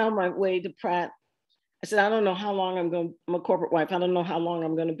 1985, I found my way to Pratt. I said, I don't know how long I'm a corporate wife. I don't know how long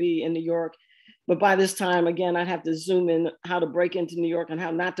I'm gonna be in New York. But by this time, again, I'd have to zoom in how to break into New York and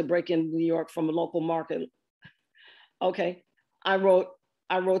how not to break into New York from a local market. Okay, I wrote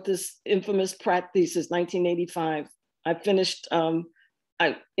this infamous Pratt thesis, 1985. I finished,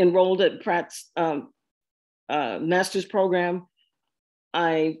 I enrolled at Pratt's master's program.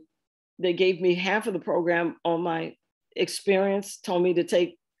 They gave me half of the program on my experience, told me to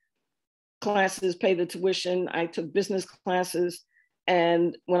take classes, pay the tuition. I took business classes.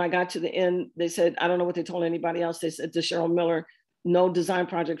 And when I got to the end, they said, I don't know what they told anybody else. They said to Cheryl Miller, no design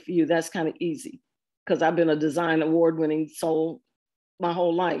project for you. That's kind of easy. Because I've been a design award-winning soul my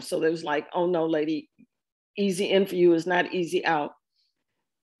whole life. So they was like, oh no, lady, easy in for you is not easy out.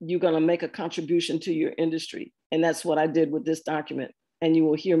 You're gonna make a contribution to your industry. And that's what I did with this document. And you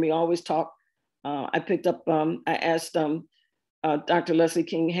will hear me always talk. I picked up, I asked Dr. Leslie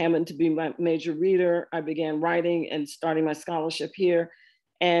King Hammond to be my major reader. I began writing and starting my scholarship here.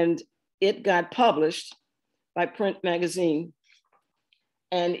 And it got published by Print Magazine.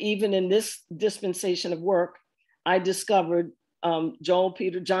 And even in this dispensation of work, I discovered Joel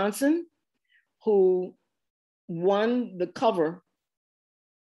Peter Johnson, who won the cover,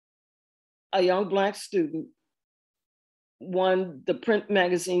 a young Black student, won the Print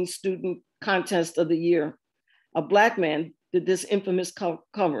Magazine Student Contest of the Year. A Black man did this infamous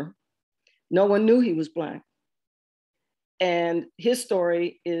cover. No one knew he was Black. And his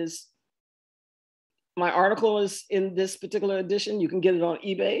story is, my article is in this particular edition. You can get it on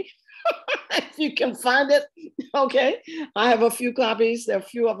eBay. If you can find it, okay. I have a few copies. There are a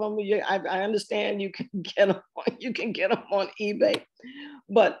few of them. I understand you can get them on eBay.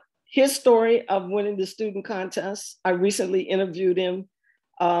 But his story of winning the student contest, I recently interviewed him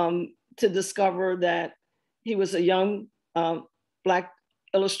to discover that he was a young Black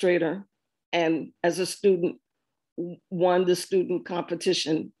illustrator, and as a student won the student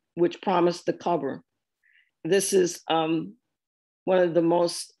competition, which promised the cover. This is one of the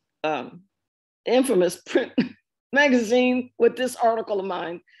most infamous print magazine with this article of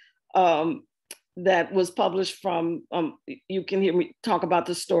mine that was published from, you can hear me talk about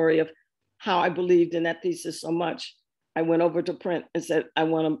the story of how I believed in that thesis so much. I went over to print and said, I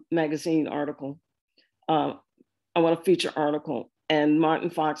want a magazine article. I want a feature article. And Martin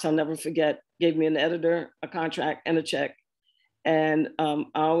Fox, I'll never forget, gave me an editor, a contract, and a check. And I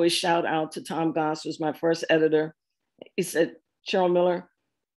always shout out to Tom Goss, who's my first editor. He said, Cheryl Miller,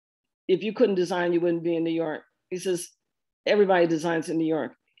 if you couldn't design, you wouldn't be in New York. He says, everybody designs in New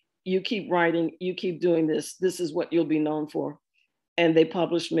York. You keep writing, you keep doing this. This is what you'll be known for. And they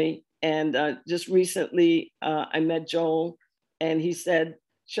published me. And just recently, I met Joel, and he said,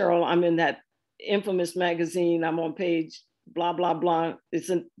 Cheryl, I'm in that infamous magazine. I'm on page blah, blah, blah.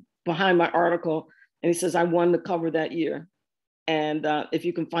 It's behind my article. And he says, I won the cover that year. And if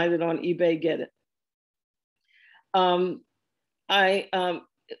you can find it on eBay, get it.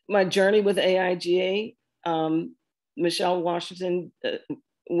 My journey with AIGA, Michelle Washington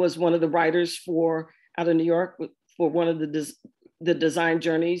was one of the writers out of New York for one of the design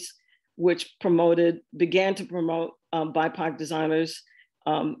journeys, which began to promote BIPOC designers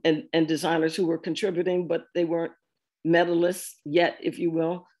and designers who were contributing, but they weren't medalists yet, if you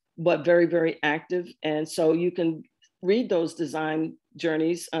will, but very, very active. And so you can read those design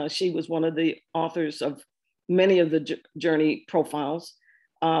journeys. She was one of the authors of many of the journey profiles.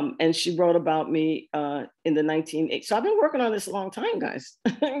 And she wrote about me in the 1980s. So I've been working on this a long time, guys.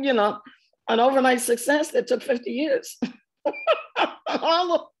 You know, an overnight success that took 50 years.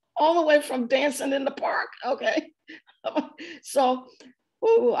 all the way from dancing in the park, okay? So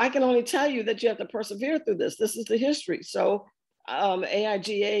I can only tell you that you have to persevere through this. This is the history. So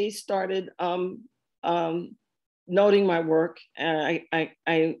AIGA started noting my work. And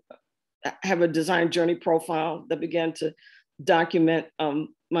I have a design journey profile that began to document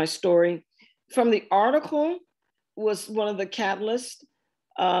my story. From the article was one of the catalysts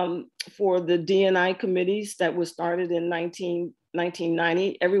for the D&I committees that was started in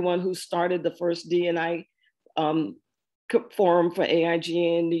 1990. Everyone who started the first D&I forum for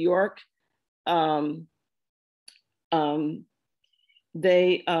AIGA in New York,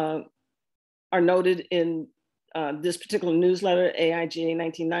 they are noted in this particular newsletter, AIGA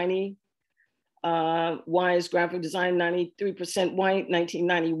 1990. Why is graphic design 93% white,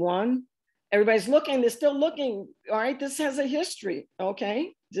 1991? Everybody's looking, they're still looking, all right? This has a history,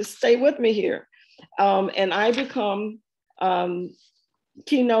 okay? Just stay with me here. And I become keynoting,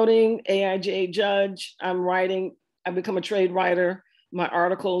 AIGA judge, I'm writing, I become a trade writer. My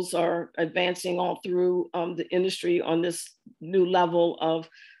articles are advancing all through the industry on this new level of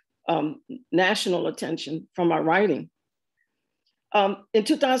national attention from my writing. In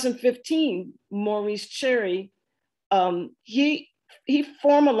 2015, Maurice Cherry, he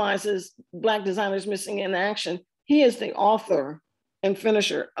formalizes Black Designers Missing in Action. He is the author and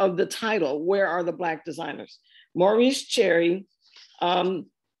finisher of the title, Where Are the Black Designers? Maurice Cherry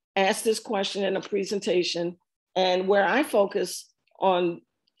asked this question in a presentation, and where I focus on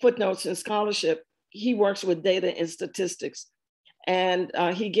footnotes and scholarship, he works with data and statistics. And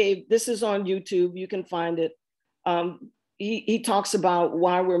this is on YouTube, you can find it. He talks about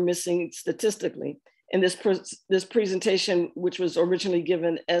why we're missing statistically. In this presentation, which was originally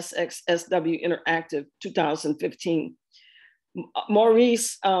given SXSW Interactive 2015,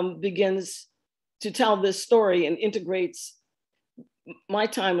 Maurice begins to tell this story and integrates my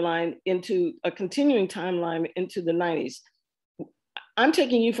timeline into a continuing timeline into the 90s. I'm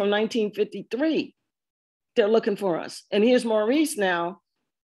taking you from 1953. They're looking for us. And here's Maurice now,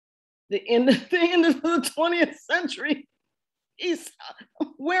 the end of the 20th century.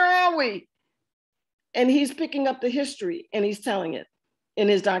 Where are we? And he's picking up the history and he's telling it in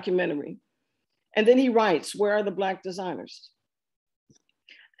his documentary. And then he writes, Where are the Black Designers?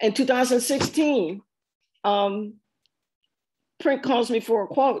 In 2016, Print calls me for a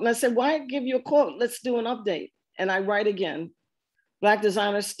quote. And I said, why give you a quote? Let's do an update. And I write again, Black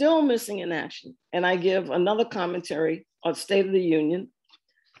designers still missing in action. And I give another commentary on State of the Union.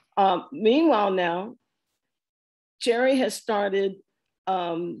 Meanwhile now, Cherry has started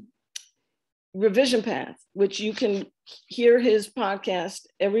Revision Path, which you can hear his podcast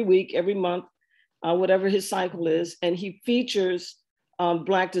every week, every month, whatever his cycle is. And he features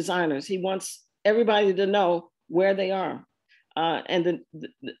Black designers. He wants everybody to know where they are. And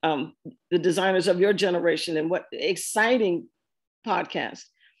the designers of your generation, and what exciting podcast.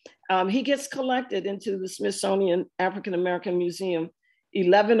 He gets collected into the Smithsonian African American Museum.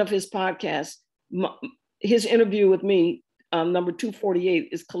 11 of his podcasts, his interview with me, number 248,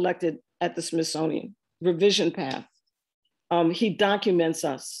 is collected at the Smithsonian. Revision Path. He documents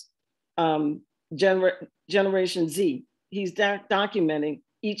us, Generation Z. He's documenting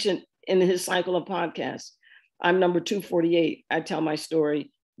each in his cycle of podcasts. I'm number 248. I tell my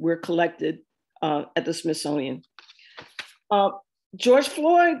story. We're collected at the Smithsonian. George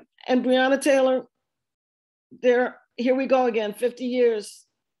Floyd and Breonna Taylor, here we go again, 50 years,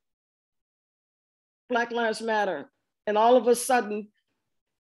 Black Lives Matter. And all of a sudden,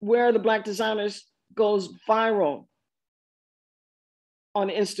 Where Are the Black Designers goes viral on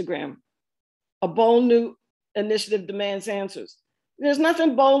Instagram. A bold new initiative demands answers. There's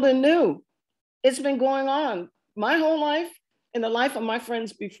nothing bold and new. It's been going on my whole life and the life of my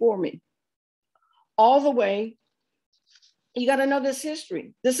friends before me. All the way, you gotta know this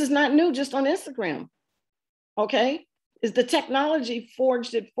history. This is not new just on Instagram, okay? Is the technology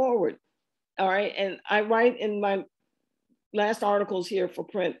forged it forward, all right? And I write in my last articles here for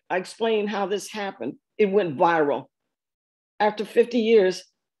print, I explain how this happened. It went viral. After 50 years,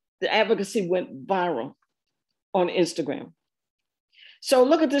 the advocacy went viral on Instagram. So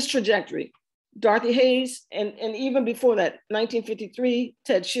look at this trajectory. Dorothy Hayes, and even before that, 1953,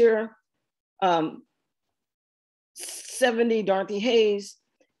 Ted Shearer, 70, Dorothy Hayes,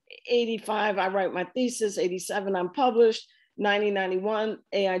 85, I write my thesis, 87, I'm published, 1991,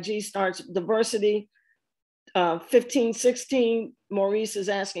 AIG starts diversity, 15, 16, Maurice is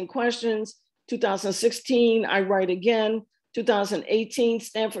asking questions, 2016, I write again, 2018,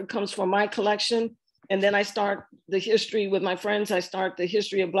 Stanford comes from my collection, and then I start the history with my friends. I start the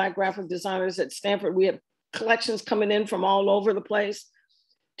history of Black graphic designers at Stanford. We have collections coming in from all over the place.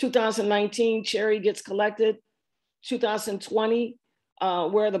 2019, Cherry gets collected. 2020,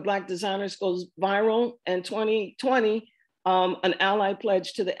 Where Are the Black Designers goes viral. And 2020, an ally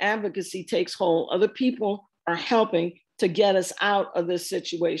pledge to the advocacy takes hold. Other people are helping to get us out of this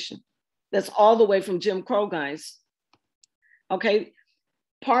situation. That's all the way from Jim Crow, guys. Okay,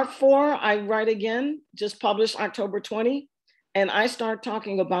 part 4, I write again, just published October 20, and I start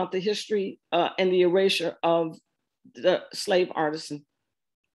talking about the history and the erasure of the slave artisan.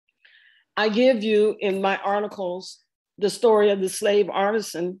 I give you in my articles the story of the slave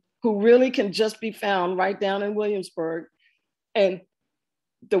artisan who really can just be found right down in Williamsburg. And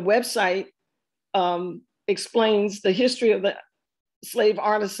the website explains the history of the slave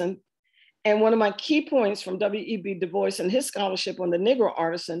artisan. And one of my key points from W.E.B. Du Bois and his scholarship on the Negro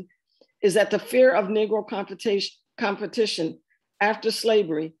artisan is that the fear of Negro competition after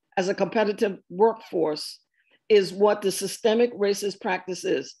slavery as a competitive workforce is what the systemic racist practice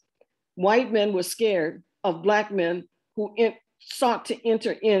is. White men were scared of Black men who sought to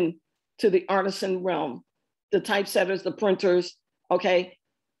enter into the artisan realm, the typesetters, the printers, okay?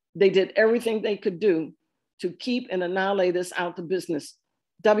 They did everything they could do to keep and annihilate us out of business.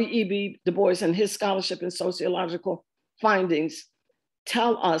 W.E.B. Du Bois and his scholarship and sociological findings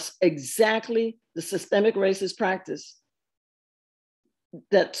tell us exactly the systemic racist practice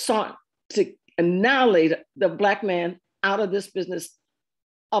that sought to annihilate the Black man out of this business,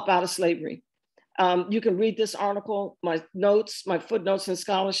 up out of slavery. You can read this article, my notes, my footnotes and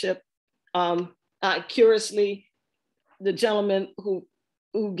scholarship. Curiously, the gentleman who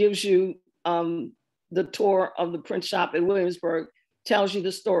gives you the tour of the print shop in Williamsburg tells you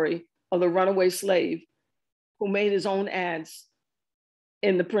the story of the runaway slave who made his own ads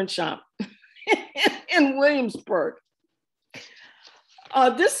in the print shop in Williamsburg.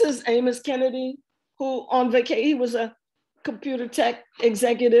 This is Amos Kennedy, who on vacation, he was a computer tech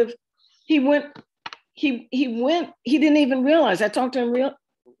executive. He didn't even realize, I talked to him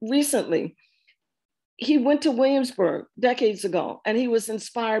recently. He went to Williamsburg decades ago and he was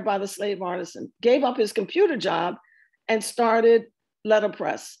inspired by the slave artisan, gave up his computer job and started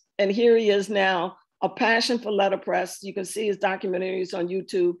letterpress. And here he is now, a passion for letterpress. You can see his documentaries on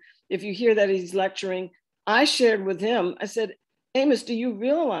YouTube. If you hear that he's lecturing, I shared with him, I said, Amos, do you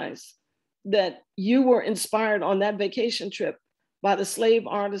realize that you were inspired on that vacation trip by the slave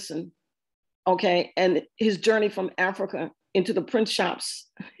artisan, okay, and his journey from Africa into the print shops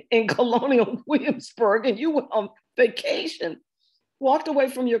in colonial Williamsburg, and you went on vacation, walked away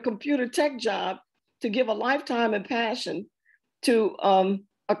from your computer tech job to give a lifetime and passion to a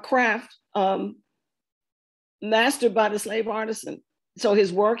craft mastered by the slave artisan. So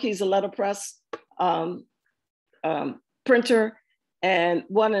his work, he's a letterpress printer, and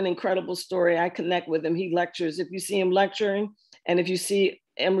what an incredible story. I connect with him. He lectures. If you see him lecturing, and if you see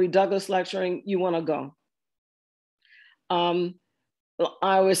Emory Douglas lecturing, you want to go. I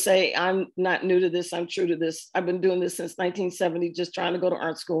always say, I'm not new to this, I'm true to this. I've been doing this since 1970, just trying to go to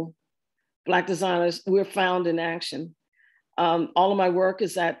art school. Black designers, we're found in action. All of my work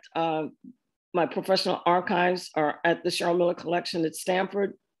is at my professional archives are at the Cheryl Miller Collection at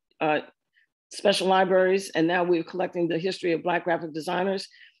Stanford, special libraries, and now we're collecting the history of Black graphic designers.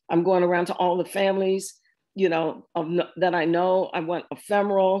 I'm going around to all the families, you know, that I know. I want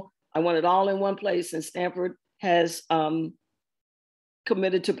ephemeral, I want it all in one place, and Stanford has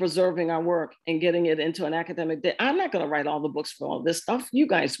committed to preserving our work and getting it into an academic day. I'm not going to write all the books for all this stuff. You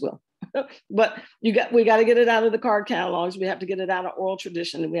guys will. But we got to get it out of the card catalogs. We have to get it out of oral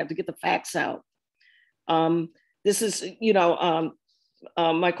tradition, and we have to get the facts out. This is,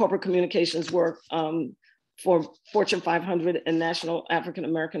 my corporate communications work for Fortune 500 and national African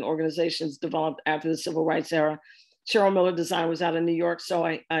American organizations developed after the civil rights era. Cheryl Miller Design was out in New York, so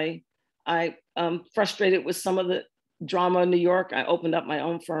I frustrated with some of the drama in New York. I opened up my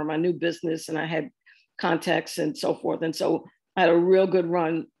own firm, my new business, and I had contacts and so forth. And so I had a real good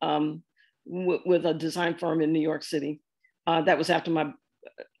run with a design firm in New York City. That was after my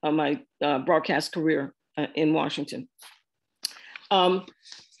broadcast career in Washington.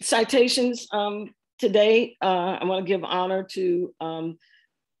 Citations today, I want to give honor to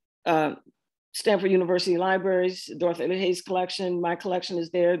Stanford University Libraries, Dorothy Hayes collection. My collection is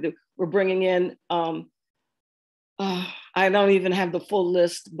there. We're bringing in, I don't even have the full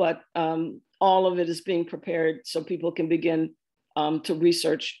list, but all of it is being prepared so people can begin to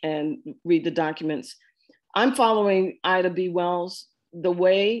research and read the documents. I'm following Ida B. Wells. The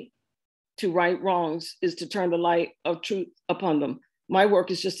way to right wrongs is to turn the light of truth upon them. My work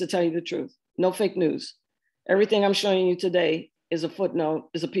is just to tell you the truth. No fake news. Everything I'm showing you today is a footnote,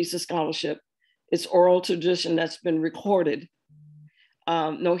 is a piece of scholarship. It's oral tradition that's been recorded,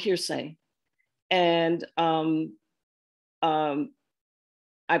 no hearsay. And I've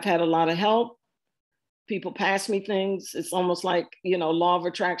had a lot of help. People pass me things. It's almost like, law of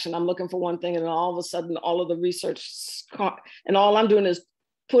attraction. I'm looking for one thing, and then all of a sudden, all of the research, and all I'm doing is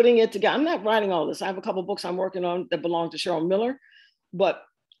putting it together. I'm not writing all this. I have a couple books I'm working on that belong to Cheryl Miller, but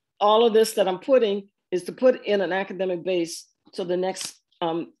all of this that I'm putting is to put in an academic base so the next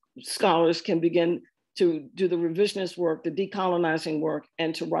scholars can begin to do the revisionist work, the decolonizing work,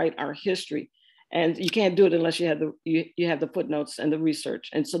 and to write our history. And you can't do it unless you have the footnotes and the research.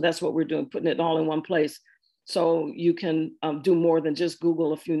 And so that's what we're doing, putting it all in one place so you can do more than just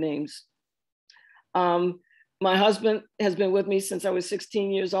Google a few names. My husband has been with me since I was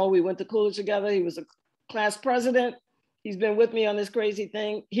 16 years old. We went to Coolidge together. He was a class president. He's been with me on this crazy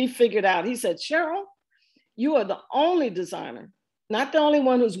thing. He figured out, he said, Cheryl, you are the only designer, not the only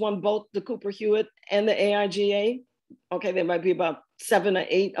one who's won both the Cooper Hewitt and the AIGA. Okay, there might be about 7 or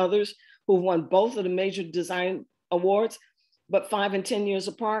 8 others who've won both of the major design awards, but 5 and 10 years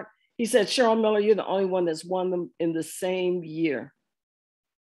apart. He said, Cheryl Miller, you're the only one that's won them in the same year.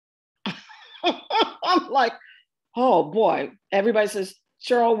 I'm like, oh boy. Everybody says,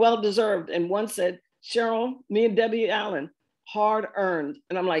 Cheryl, well-deserved. And one said, Cheryl, me and Debbie Allen, hard-earned.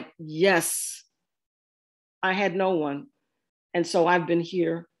 And I'm like, yes, I had no one. And so I've been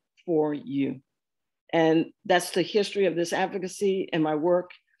here for you. And that's the history of this advocacy and my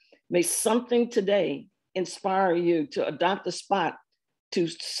work. May something today inspire you to adopt a spot to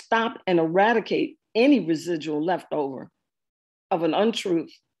stop and eradicate any residual leftover of an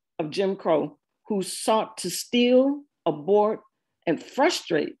untruth of Jim Crow, who sought to steal, abort, and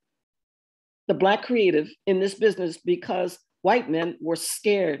frustrate the Black creative in this business because white men were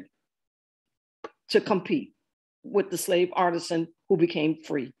scared to compete with the slave artisan who became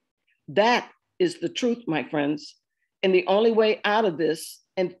free. That is the truth, my friends. And the only way out of this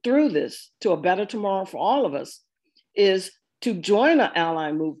and through this to a better tomorrow for all of us is to join an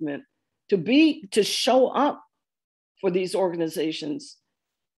ally movement, to show up for these organizations,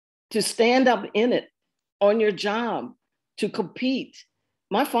 to stand up in it on your job, to compete.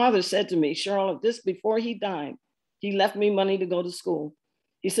 My father said to me, Cheryl, before he died, he left me money to go to school.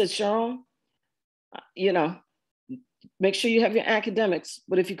 He said, Cheryl, make sure you have your academics,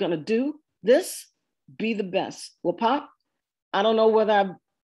 but if you're gonna do this, be the best. Well, Pop, I don't know whether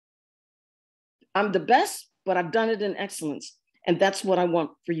I'm the best, but I've done it in excellence. And that's what I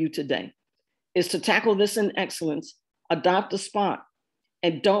want for you today, is to tackle this in excellence, adopt a spot,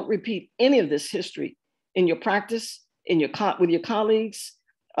 and don't repeat any of this history in your practice, with your colleagues,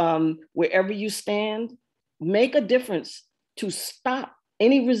 wherever you stand. Make a difference to stop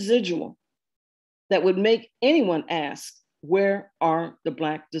any residual that would make anyone ask, where are the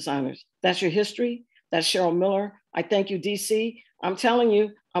Black designers? That's your history. That's Cheryl Miller. I thank you, DC. I'm telling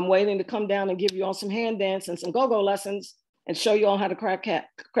you, I'm waiting to come down and give you all some hand dance and some go-go lessons and show you all how to crack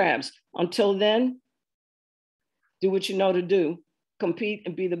crabs. Until then, do what you know to do. Compete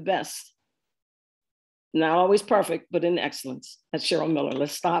and be the best. Not always perfect, but in excellence. That's Cheryl Miller.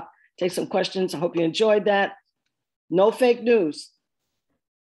 Let's stop, take some questions. I hope you enjoyed that. No fake news.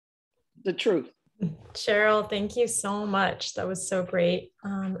 The truth. Cheryl, thank you so much. That was so great.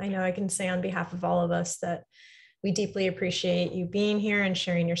 I know I can say on behalf of all of us that we deeply appreciate you being here and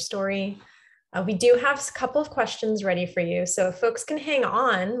sharing your story. We do have a couple of questions ready for you. So if folks can hang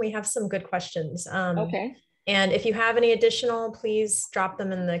on, we have some good questions. Okay. And if you have any additional, please drop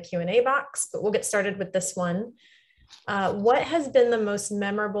them in the Q&A box, but we'll get started with this one. What has been the most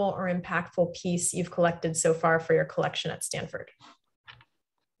memorable or impactful piece you've collected so far for your collection at Stanford?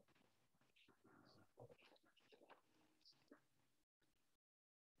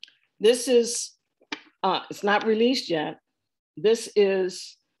 This is, it's not released yet. This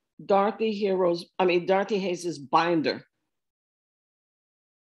is Dorothy Hayes's binder.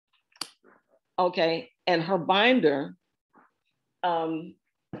 Okay, and her binder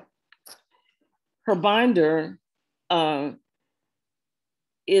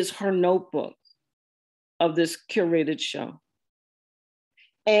is her notebook of this curated show.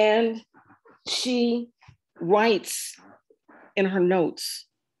 And she writes in her notes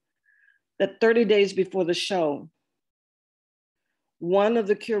that 30 days before the show, one of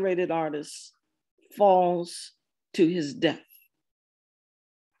the curated artists falls to his death.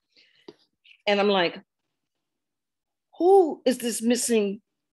 And I'm like, who is this missing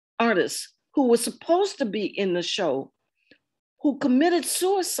artist who was supposed to be in the show, who committed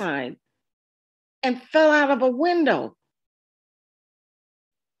suicide and fell out of a window?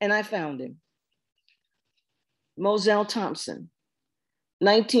 And I found him. Moselle Thompson,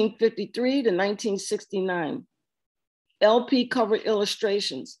 1953 to 1969. LP cover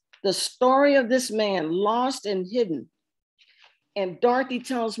illustrations. The story of this man lost and hidden. And Dorothy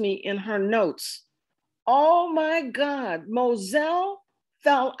tells me in her notes, oh my God, Moselle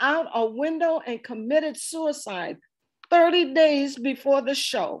fell out a window and committed suicide 30 days before the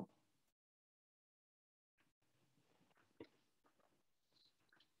show.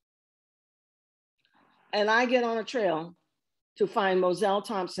 And I get on a trail to find Moselle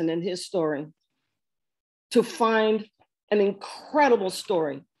Thompson and his story, to find an incredible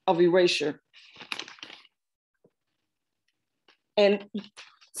story of erasure. And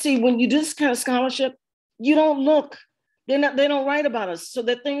see, when you do this kind of scholarship, you don't look, they don't write about us. So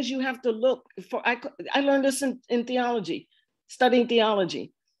the things you have to look for, I learned this in theology, studying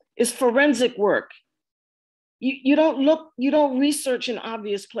theology, is forensic work. You don't look, you don't research in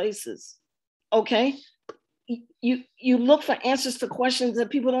obvious places, okay? You look for answers to questions that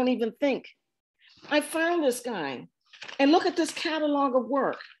people don't even think. I found this guy, and look at this catalog of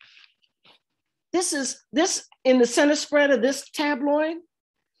work. This in the center spread of this tabloid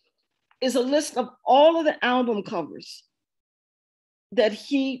is a list of all of the album covers that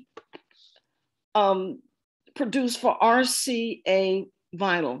he produced for RCA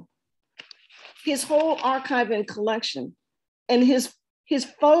Vinyl. His whole archive and collection, and his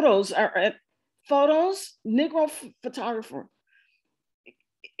photos are at Photos, Negro photographer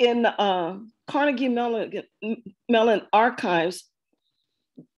in Carnegie Mellon archives,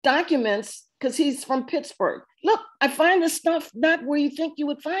 documents, because he's from Pittsburgh. Look, I find this stuff not where you think you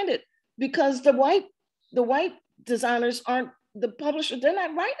would find it, because the white designers aren't, the publisher, they're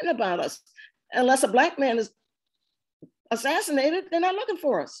not writing about us. Unless a Black man is assassinated, they're not looking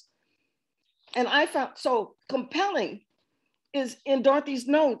for us. And I found, so compelling is in Dorothy's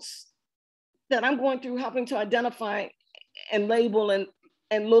notes that I'm going through, helping to identify and label and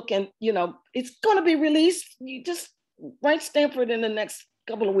look, and it's going to be released. You just write Stanford in the next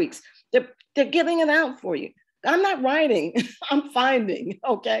couple of weeks. They're getting it out for you. I'm not writing, I'm finding,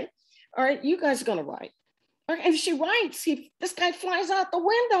 okay? All right, you guys are gonna write. All right, and she writes, this guy flies out the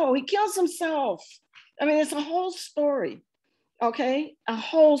window, he kills himself. I mean, it's a whole story, okay? A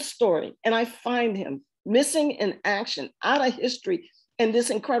whole story. And I find him missing in action, out of history, and this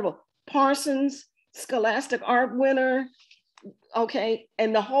incredible Parsons Scholastic Art winner, okay?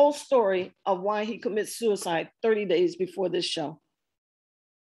 And the whole story of why he commits suicide 30 days before this show.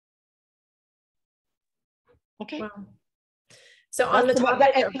 Okay. Wow. So on the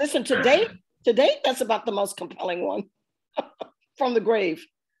topic of, listen, today, that's about the most compelling one from the grave.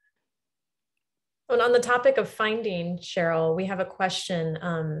 And on the topic of finding, Cheryl, we have a question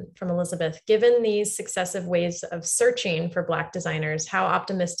from Elizabeth. Given these successive ways of searching for Black designers, how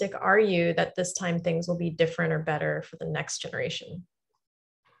optimistic are you that this time things will be different or better for the next generation?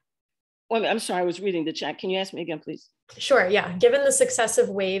 Well, I'm sorry, I was reading the chat. Can you ask me again, please? Sure, yeah. Given the successive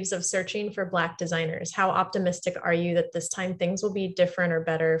waves of searching for Black designers, how optimistic are you that this time things will be different or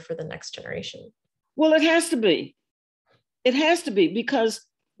better for the next generation? Well, it has to be. It has to be, because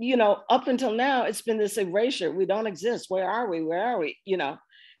up until now, it's been this erasure. We don't exist. Where are we? Where are we?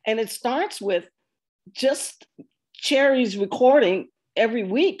 And it starts with just Cherry's recording every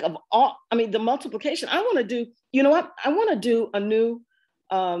week of all, the multiplication. I want to do, I want to do a new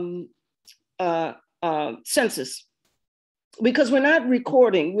census, because we're not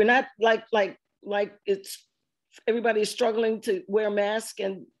recording. We're not like like everybody is struggling to wear a mask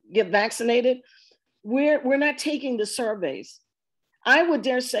and get vaccinated. We're not taking the surveys. I would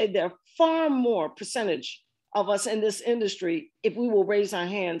dare say there are far more percentage of us in this industry if we will raise our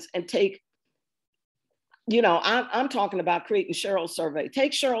hands and take, I'm talking about creating Cheryl's survey.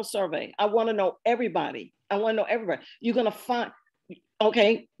 Take Cheryl's survey. I want to know everybody. You're going to find,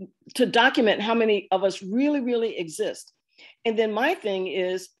 okay, to document how many of us really, really exist. And then my thing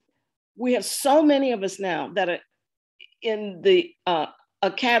is, we have so many of us now that are in the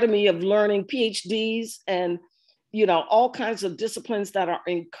Academy of Learning, PhDs, and all kinds of disciplines that are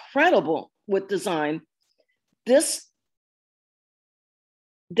incredible with design. This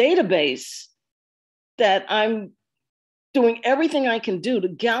database that I'm doing everything I can do to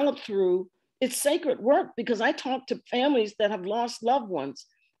gallop through, it's sacred work, because I talk to families that have lost loved ones,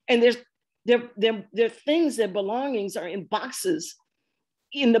 and their things, their belongings are in boxes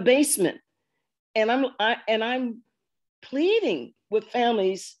in the basement. And I'm pleading with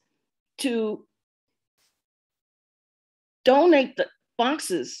families to donate the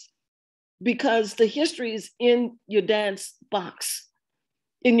boxes, because the history is in your dad's box,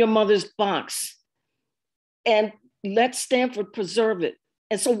 in your mother's box, and let Stanford preserve it.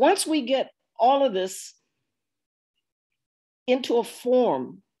 And so once we get all of this into a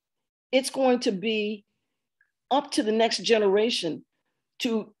form, it's going to be up to the next generation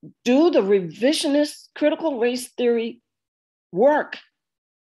to do the revisionist critical race theory work.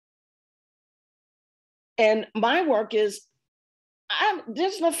 And my work is,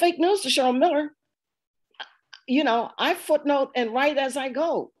 there's no fake news to Cheryl Miller. I footnote and write as I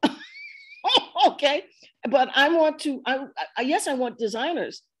go. Okay, but yes, I want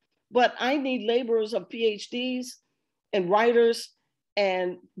designers, but I need laborers of PhDs and writers,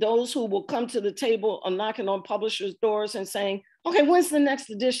 and those who will come to the table and knocking on publishers' doors and saying, okay, when's the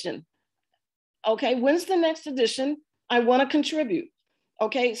next edition? Okay, when's the next edition? I want to contribute.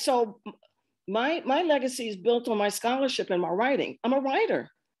 Okay, so my legacy is built on my scholarship and my writing. I'm a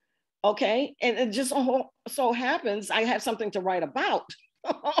writer. Okay, and it just so happens I have something to write about.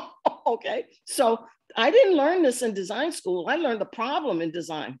 Okay, so I didn't learn this in design school. I learned the problem in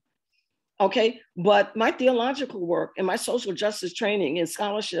design. Okay, but my theological work and my social justice training and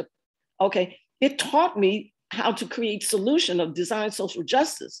scholarship, okay, it taught me how to create solution of design social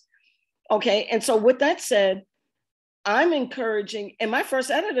justice. Okay, and so with that said, I'm encouraging, and my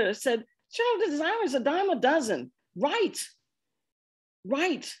first editor said, Cheryl, the designer's a dime a dozen. Right.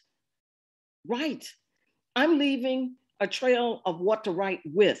 I'm leaving a trail of what to write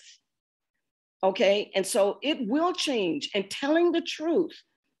with. Okay, and so it will change, and telling the truth,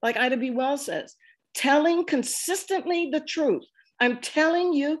 like Ida B. Wells says, telling consistently the truth. I'm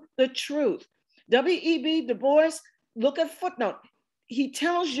telling you the truth. W.E.B. Du Bois, look at footnote. He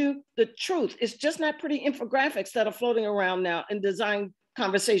tells you the truth. It's just not pretty infographics that are floating around now in design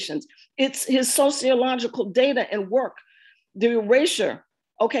conversations. It's his sociological data and work, the erasure.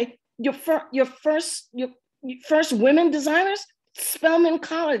 Okay, your first women designers, Spelman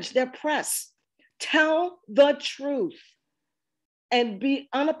College, their press. Tell the truth and be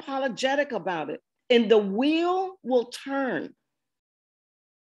unapologetic about it, and the wheel will turn.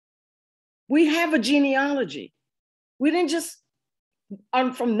 We have a genealogy. We didn't just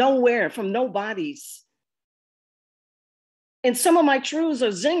from nowhere, from nobodies. And some of my truths are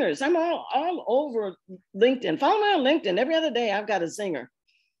zingers. I'm all over LinkedIn. Follow me on LinkedIn. Every other day I've got a zinger.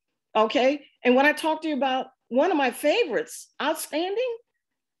 Okay. And when I talk to you about one of my favorites, outstanding,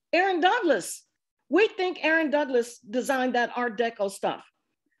 Aaron Douglas. We think Aaron Douglas designed that Art Deco stuff.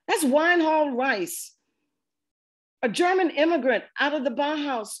 That's Weinhold Rice, a German immigrant out of the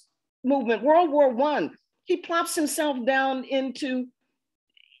Bauhaus movement, World War I. He plops himself down into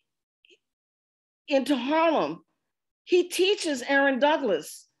Harlem. He teaches Aaron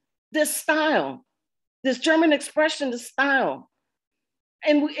Douglas this style, this German expressionist style.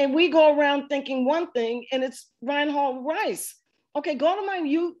 And we go around thinking one thing, and it's Reinhold Rice. Okay, go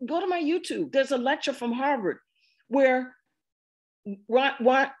to my YouTube. There's a lecture from Harvard where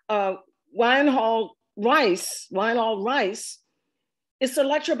Reinhold Rice, it's a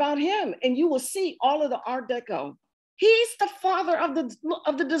lecture about him, and you will see all of the Art Deco. He's the father of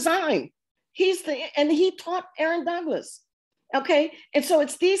the design. And he taught Aaron Douglas. Okay, and so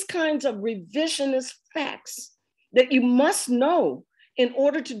it's these kinds of revisionist facts that you must know in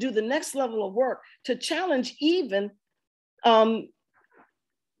order to do the next level of work, to challenge even.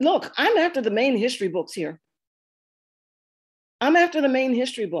 Look, I'm after the main history books here. I'm after the main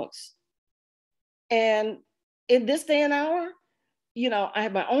history books. And in this day and hour, I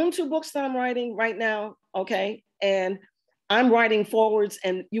have my own 2 books that I'm writing right now, okay? And I'm writing forwards,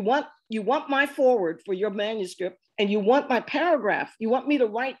 and you want my forward for your manuscript, and you want my paragraph. You want me to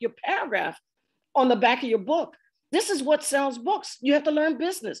write your paragraph on the back of your book. This is what sells books. You have to learn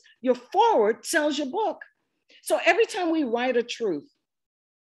business. Your forward sells your book. So every time we write a truth,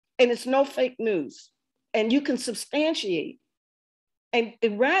 and it's no fake news, and you can substantiate and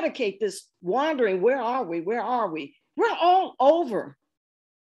eradicate this wandering, where are we? Where are we? We're all over.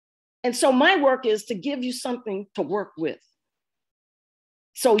 And so my work is to give you something to work with.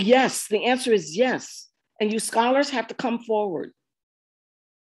 So yes, the answer is yes. And you scholars have to come forward.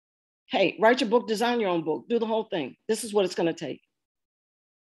 Hey, write your book, design your own book, do the whole thing. This is what it's going to take.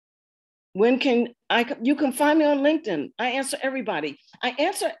 When can you can find me on LinkedIn. I answer everybody. I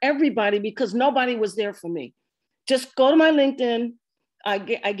answer everybody because nobody was there for me. Just go to my LinkedIn.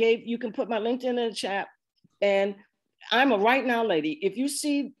 You can put my LinkedIn in the chat, and I'm a right now lady. If you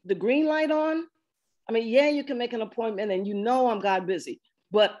see the green light on, I mean, yeah, you can make an appointment and you know I'm God busy.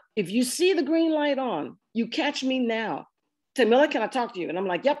 But if you see the green light on, you catch me now. Tamila, can I talk to you? And I'm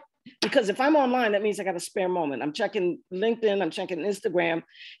like, yep. Because if I'm online, that means I got a spare moment. I'm checking LinkedIn, I'm checking Instagram.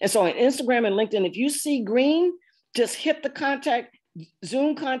 And so on Instagram and LinkedIn, if you see green, just hit the contact,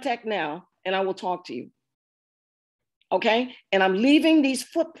 Zoom contact now, and I will talk to you. Okay? And I'm leaving these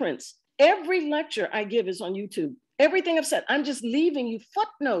footprints. Every lecture I give is on YouTube. Everything I've said, I'm just leaving you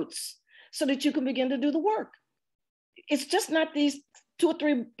footnotes so that you can begin to do the work. It's just not these 2 or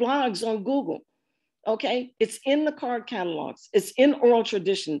 3 blogs on Google. Okay, it's in the card catalogs, it's in oral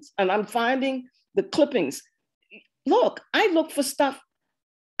traditions, and I'm finding the clippings. Look, I look for stuff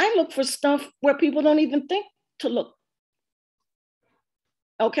where people don't even think to look.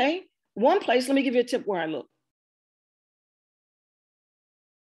 Okay, one place, let me give you a tip where I look.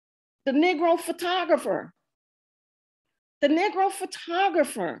 The Negro photographer. The Negro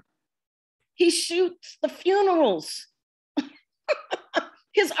photographer. He shoots the funerals.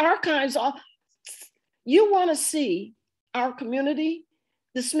 His archives are. You want to see our community?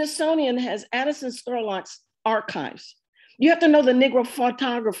 The Smithsonian has Addison Sturlock's archives. You have to know the Negro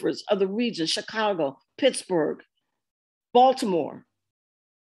photographers of the region, Chicago, Pittsburgh, Baltimore.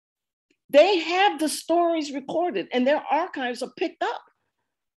 They have the stories recorded and their archives are picked up.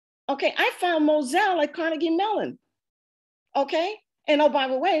 Okay, I found Moselle at Carnegie Mellon. Okay, and oh, by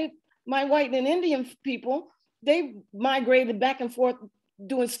the way, my white and Indian people, they migrated back and forth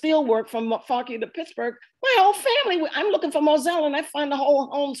doing steel work from Fauquier to Pittsburgh. My whole family, I'm looking for Moselle and I find the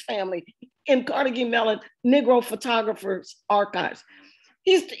whole Holmes family in Carnegie Mellon Negro photographers archives.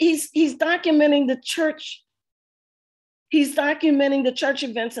 He's documenting the church. He's documenting the church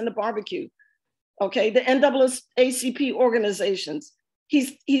events and the barbecue. Okay, the NAACP organizations.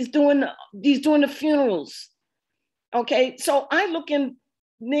 He's doing the funerals. Okay, so I look in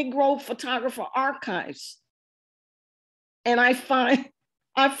Negro photographer archives and I find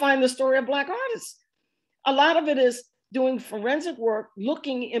the story of Black artists. A lot of it is doing forensic work,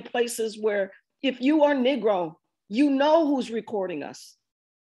 looking in places where if you are Negro, you know who's recording us.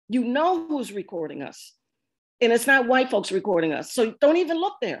 You know who's recording us. And it's not white folks recording us. So don't even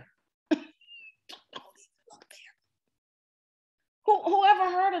look there. Don't even look there. Who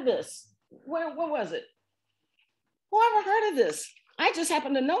ever heard of this? Where was it? Who ever heard of this? I just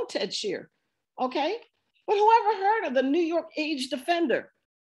happen to know Ted Shear, okay? But who ever heard of the New York Age Defender?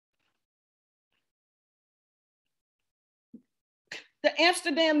 The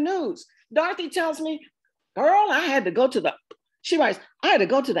Amsterdam News. Dorothy tells me, girl, she writes, I had to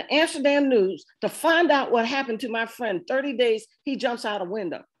go to the Amsterdam News to find out what happened to my friend. 30 days, he jumps out a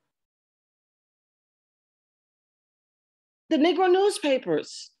window. The Negro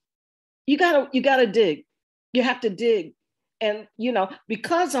newspapers. You gotta dig. You have to dig. And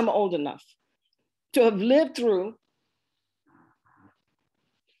because I'm old enough to have lived through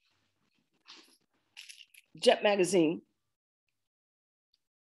Jet Magazine,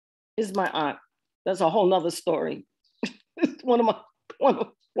 is my aunt. That's a whole nother story. one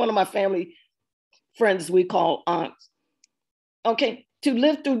of my family friends we call aunts. Okay, to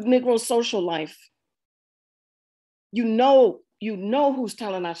live through Negro social life, you know who's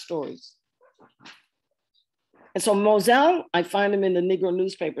telling our stories. And so Moselle, I find him in the Negro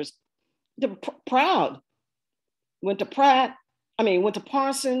newspapers. They're proud. Went to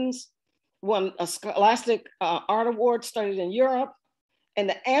Parsons, won a Scholastic Art Award, studied in Europe. And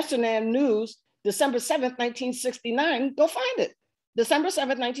the Amsterdam News, December 7th, 1969, go find it. December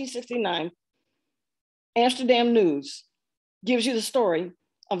 7th, 1969, Amsterdam News gives you the story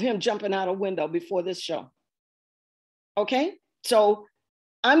of him jumping out a window before this show. Okay, so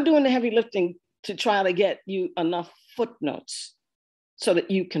I'm doing the heavy lifting to try to get you enough footnotes so that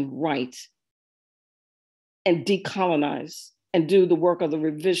you can write. and decolonize and do the work of the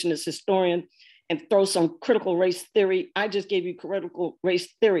revisionist historian and throw some critical race theory. I just gave you critical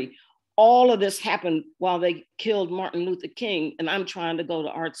race theory. All of this happened while they killed Martin Luther King, and I'm trying to go to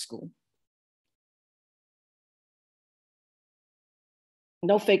art school.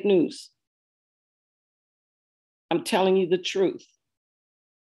 No fake news. I'm telling you the truth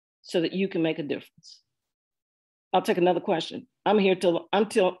so that you can make a difference. I'll take another question. I'm here till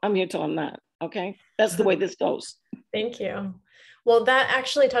I'm not. Okay, that's the way this goes. Thank you. Well, that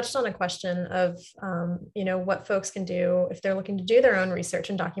actually touched on a question of, what folks can do if they're looking to do their own research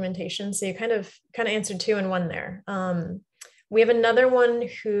and documentation. So you kind of answered two in one there. We have another one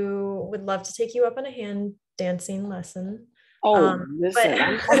who would love to take you up on a hand dancing lesson. Listen,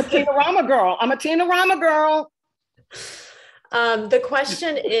 I'm a Tina Rama girl. The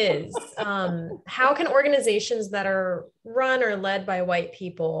question is, how can organizations that are run or led by white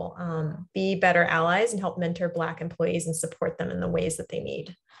people be better allies and help mentor Black employees and support them in the ways that they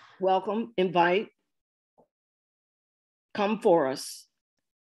need? Welcome, invite, come for us.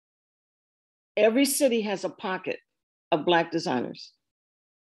 Every city has a pocket of Black designers.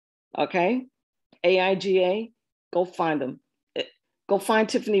 Okay? AIGA, go find them. Go find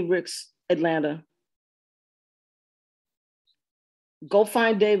Tiffany Ricks, Atlanta. Go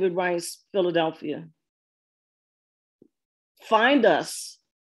find David Rice, Philadelphia. Find us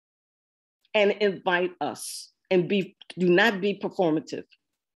and invite us, and do not be performative.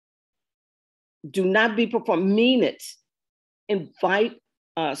 Do not be mean it. Invite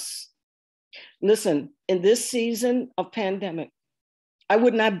us. Listen, in this season of pandemic, I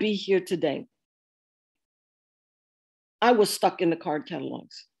would not be here today. I was stuck in the card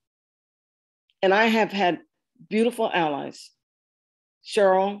catalogs. And I have had beautiful allies.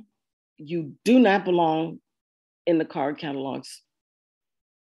 Cheryl, you do not belong in the card catalogs.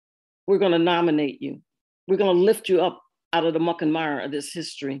 We're going to nominate you. We're going to lift you up out of the muck and mire of this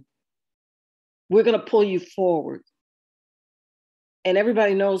history. We're going to pull you forward. And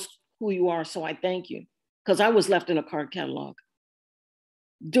everybody knows who you are, so I thank you, because I was left in a card catalog.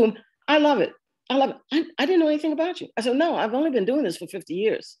 I love it. I didn't know anything about you. I said, no, I've only been doing this for 50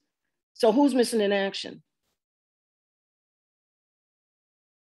 years. So who's missing in action?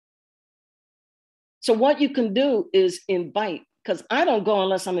 So what you can do is invite, because I don't go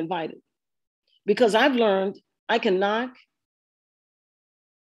unless I'm invited. Because I've learned I can knock,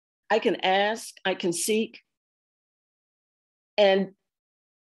 I can ask, I can seek. And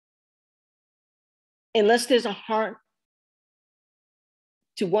unless there's a heart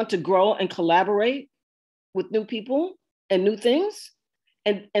to want to grow and collaborate with new people and new things,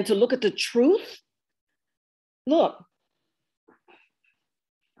 and to look at the truth, look,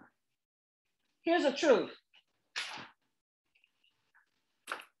 here's the truth.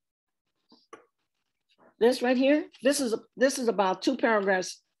 This right here, this is about 2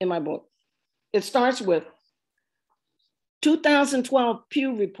 paragraphs in my book. It starts with 2012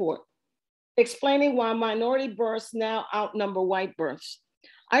 Pew report explaining why minority births now outnumber white births.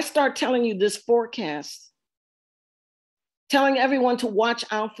 I start telling you this forecast, telling everyone to watch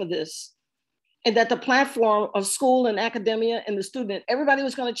out for this, and that the platform of school and academia and the student, everybody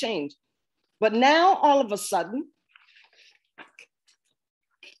was going to change. But now, all of a sudden,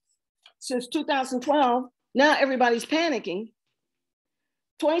 since 2012, now everybody's panicking.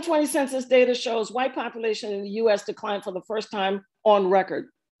 2020 census data shows white population in the US declined for the first time on record.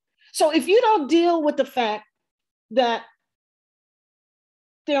 So if you don't deal with the fact that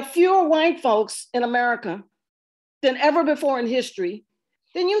there are fewer white folks in America than ever before in history,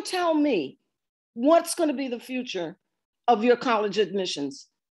 then you tell me what's going to be the future of your college admissions.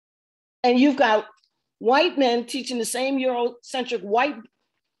 And you've got white men teaching the same Eurocentric white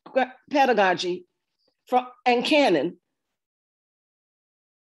pedagogy and canon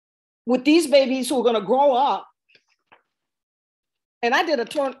with these babies who are going to grow up. And I did a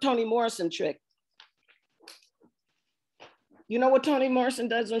Toni Morrison trick. You know what Toni Morrison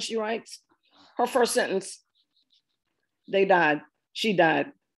does when she writes? Her first sentence, they died, she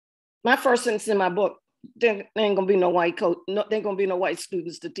died. My first sentence in my book, there ain't gonna be no white there ain't gonna be no white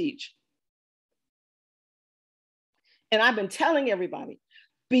students to teach. And I've been telling everybody,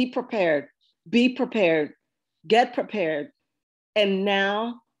 be prepared, get prepared. And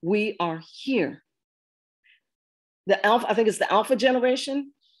now we are here. I think it's the Alpha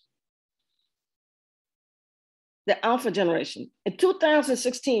generation. The Alpha generation. In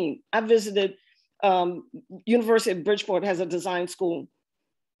 2016, I visited University of Bridgeport has a design school.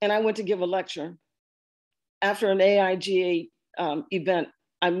 And I went to give a lecture. After an AIGA event,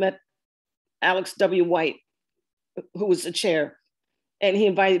 I met Alex W. White, who was the chair, and he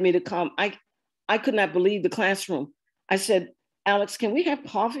invited me to come. I could not believe the classroom. I said, Alex, can we have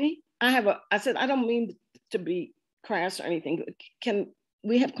coffee? I said, I don't mean to be crass or anything. Can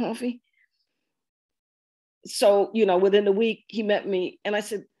we have coffee? So, you know, within the week, he met me and I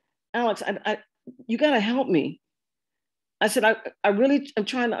said, Alex, you got to help me. I said, I really am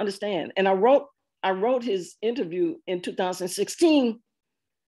trying to understand. And I wrote his interview in 2016.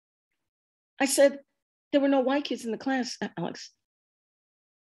 I said, there were no white kids in the class, Alex.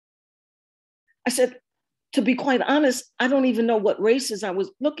 I said, to be quite honest, I don't even know what races I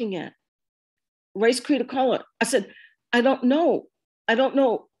was looking at. Race, creed, or color. I said, I don't know. I don't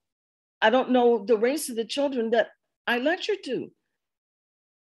know the race of the children that I lectured to.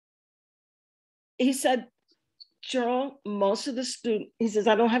 He said, Cheryl, most of the students, he says,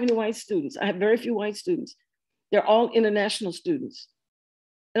 I don't have any white students. I have very few white students. They're all international students.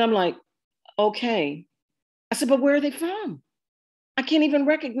 And I'm like, okay. I said, but where are they from? I can't even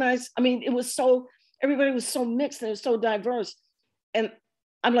recognize. I mean, everybody was so mixed and it was so diverse. And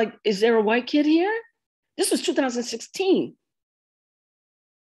I'm like, is there a white kid here? This was 2016.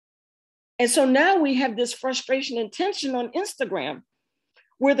 And so now we have this frustration and tension on Instagram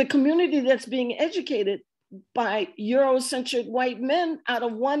where the community that's being educated by Eurocentric white men out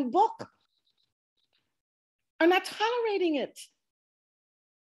of one book are not tolerating it.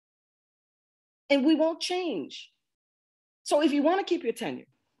 And we won't change. So if you want to keep your tenure,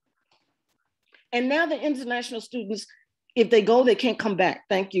 and now the international students, if they go, they can't come back.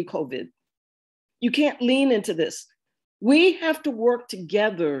 Thank you, COVID. You can't lean into this. We have to work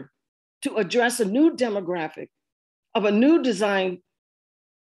together to address a new demographic of a new design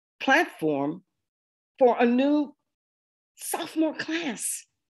platform for a new sophomore class.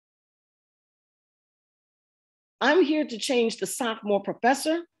 I'm here to change the sophomore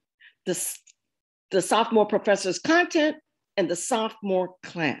professor, the sophomore professor's content, and the sophomore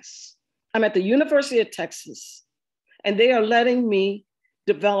class. I'm at the University of Texas, and they are letting me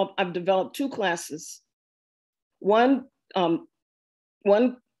I've developed 2 classes. One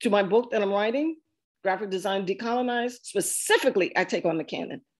to my book that I'm writing, Graphic Design Decolonized. Specifically, I take on the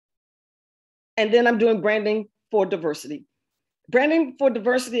canon. And then I'm doing branding for diversity. Branding for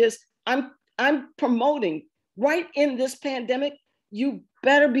diversity is I'm promoting right in this pandemic, you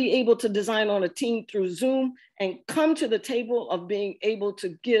better be able to design on a team through Zoom and come to the table of being able to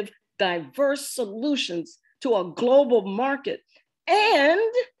give diverse solutions to a global market and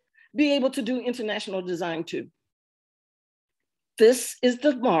be able to do international design too. This is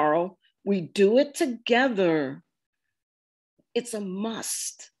tomorrow. We do it together. It's a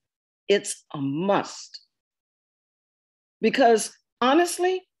must. It's a must. Because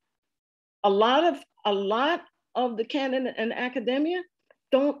honestly, a lot of the canon and academia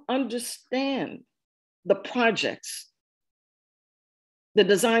don't understand the projects, the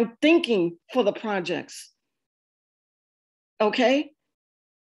design thinking for the projects. Okay?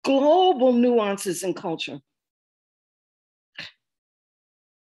 Global nuances in culture.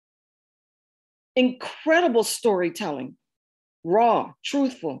 Incredible storytelling, raw,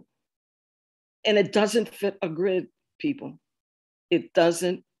 truthful. And it doesn't fit a grid, people. It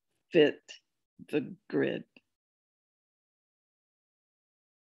doesn't fit the grid.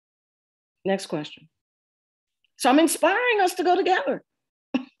 Next question. So I'm inspiring us to go together.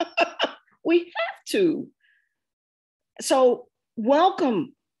 We have to. So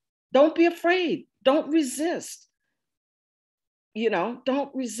welcome. Don't be afraid. Don't resist. You know,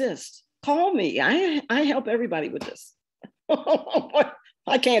 don't resist. Call me. I help everybody with this.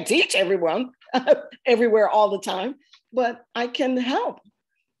 I can't teach everyone everywhere all the time, but I can help.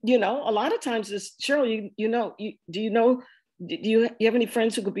 You know, a lot of times it's, Cheryl, do you have any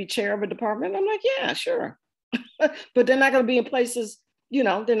friends who could be chair of a department? I'm like, yeah, sure. But they're not going to be in places, you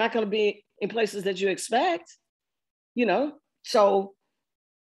know, they're not going to be in places that you expect, you know? So,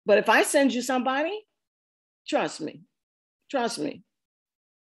 but if I send you somebody, trust me. They're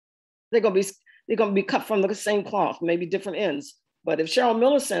going to be cut from the same cloth, maybe different ends. But if Cheryl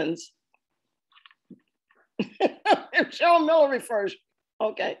Miller sends, if Cheryl Miller refers,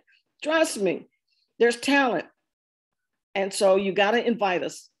 okay, trust me, there's talent. And so you got to invite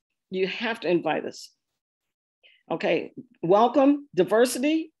us. You have to invite us. Okay, welcome,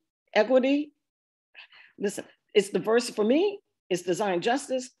 diversity, equity. Listen, it's diversity for me, it's design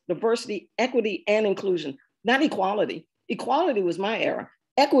justice, diversity, equity, and inclusion, not equality. Equality was my era.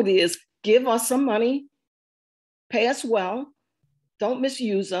 Equity is give us some money, pay us well, don't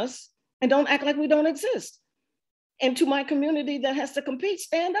misuse us, and don't act like we don't exist. And to my community that has to compete,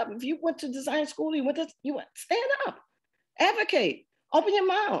 stand up. If you went to design school, you went stand up, advocate, open your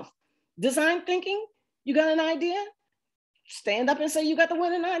mouth. Design thinking, you got an idea? Stand up and say you got the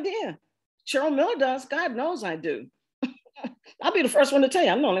winning idea. Cheryl Miller does. God knows I do. I'll be the first one to tell you,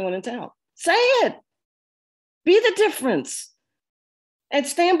 I'm the only one in town. Say it. Be the difference and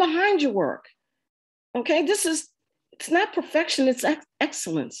stand behind your work. Okay, it's not perfection, it's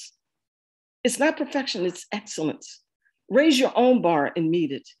excellence. It's not perfection, it's excellence. Raise your own bar and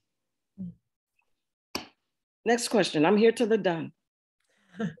meet it. Next question. I'm here till they're done.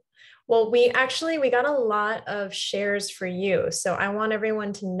 Well, we got a lot of shares for you. So I want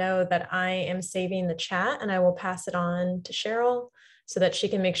everyone to know that I am saving the chat and I will pass it on to Cheryl so that she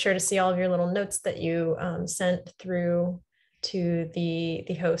can make sure to see all of your little notes that you sent through to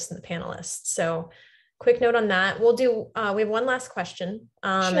the host and the panelists. So quick note on that. We have one last question,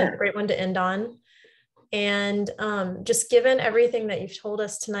 sure. And a great one to end on. And just given everything that you've told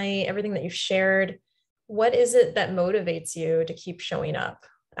us tonight, everything that you've shared, what is it that motivates you to keep showing up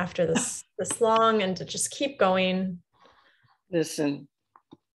after this long and to just keep going? Listen,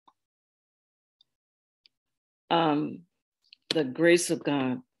 the grace of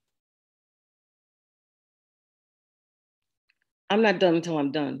God. I'm not done until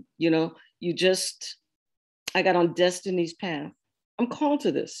I'm done. You know, I got on destiny's path. I'm called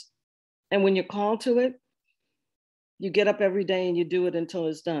to this. And when you're called to it, you get up every day and you do it until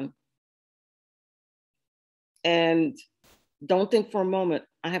it's done. And don't think for a moment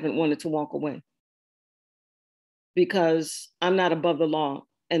I haven't wanted to walk away, because I'm not above the law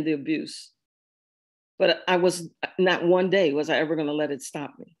and the abuse. But I was not one day was I ever going to let it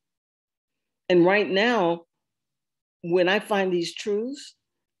stop me. And right now, when I find these truths,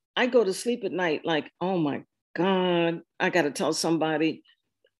 I go to sleep at night like, oh my God, I got to tell somebody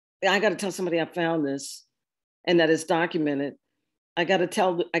I found this and that it's documented. I got to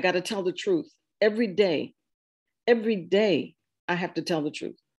tell the truth every day. Every day I have to tell the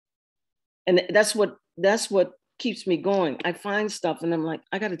truth. And that's what keeps me going. I find stuff and I'm like,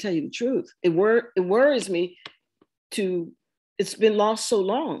 I got to tell you the truth. It worries me it's been lost so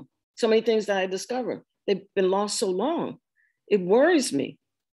long. So many things that I discovered, they've been lost so long. It worries me.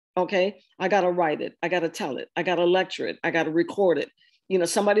 Okay. I got to write it. I got to tell it. I got to lecture it. I got to record it. You know,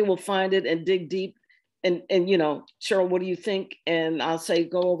 somebody will find it and dig deep and, you know, Cheryl, what do you think? And I'll say,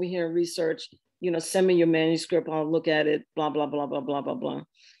 go over here and research, you know, send me your manuscript. I'll look at it, blah, blah, blah, blah, blah, blah, blah.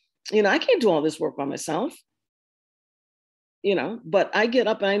 You know, I can't do all this work by myself, you know, but I get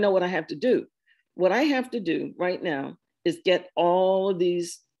up and I know what I have to do. What I have to do right now is get all of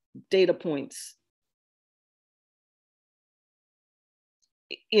these data points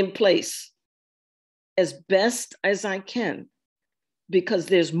in place as best as I can, because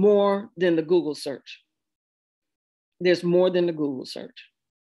there's more than the Google search. There's more than the Google search.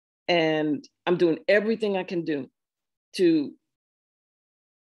 And I'm doing everything I can do to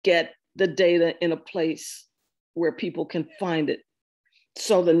get the data in a place where people can find it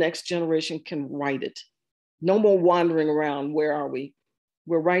so the next generation can write it. No more wandering around. Where are we?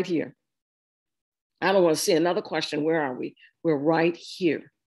 We're right here. I don't want to see another question. Where are we? We're right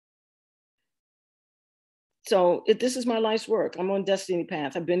here. So this is my life's work. I'm on destiny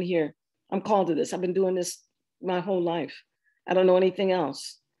path. I've been here. I'm called to this. I've been doing this my whole life. I don't know anything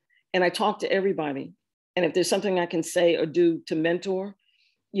else. And I talk to everybody. And if there's something I can say or do to mentor,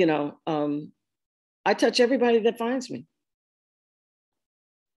 you know, I touch everybody that finds me.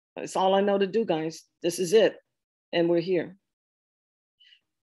 It's all I know to do, guys. This is it. And we're here.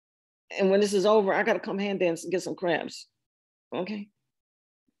 And when this is over, I got to come hand dance and get some crabs. Okay.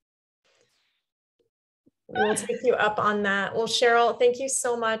 We'll take you up on that. Well, Cheryl, thank you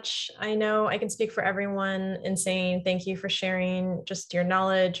so much. I know I can speak for everyone in saying thank you for sharing just your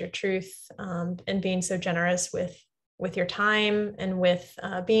knowledge, your truth, and being so generous with your time and with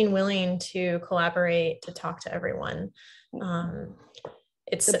being willing to collaborate, to talk to everyone.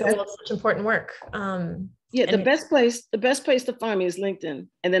 It's such important work. Yeah, the best place to find me is LinkedIn.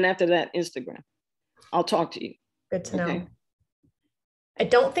 And then after that, Instagram. I'll talk to you. Good to know. I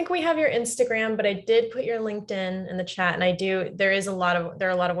don't think we have your Instagram, but I did put your LinkedIn in the chat, and there are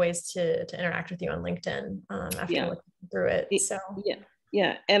a lot of ways to interact with you on LinkedIn after looking through it. So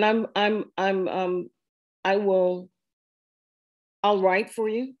yeah, and I'll write for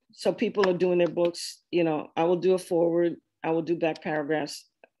you. So people are doing their books, you know, I will do a forward, I will do back paragraphs,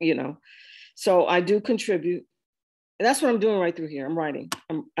 you know. So I do contribute. And that's what I'm doing right through here. I'm writing.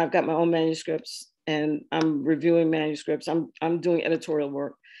 I've got my own manuscripts. And I'm reviewing manuscripts. I'm doing editorial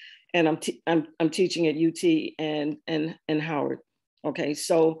work, and I'm teaching at UT and Howard. Okay,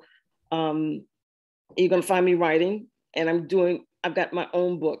 so you're gonna find me writing, and I've got my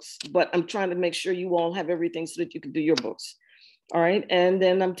own books, but I'm trying to make sure you all have everything so that you can do your books. All right, and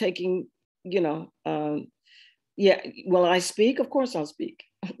then I'm taking, you know, will I speak? Of course I'll speak.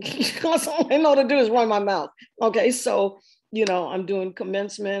 Because all I know to do is run my mouth. Okay, so, you know, I'm doing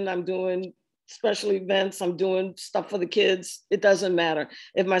commencement, I'm doing special events, I'm doing stuff for the kids. It doesn't matter.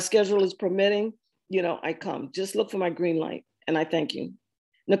 If my schedule is permitting, you know, I come. Just look for my green light. And I thank you.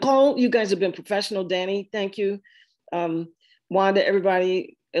 Nicole, you guys have been professional. Danny, thank you. Wanda,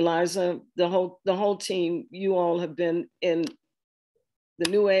 everybody, Eliza, the whole team, you all have been in the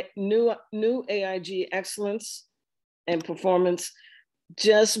new AIG excellence and performance.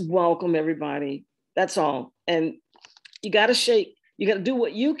 Just welcome everybody. That's all. And you got to do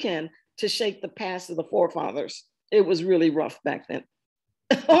what you can to shake the past of the forefathers. It was really rough back then.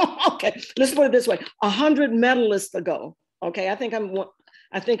 Okay, let's put it this way: 100 medalists ago. Okay, I think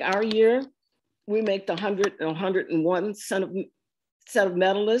our year we make the 101 set of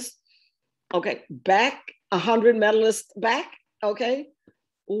medalists. Okay, back 100 medalists back. Okay,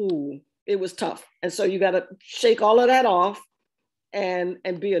 ooh, it was tough, and so you got to shake all of that off and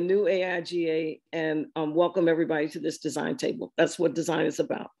be a new AIGA and welcome everybody to this design table. That's what design is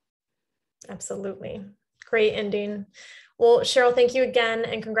about. Absolutely. Great ending. Well, Cheryl, thank you again,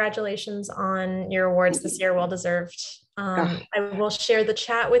 and congratulations on your awards this year. Well deserved. I will share the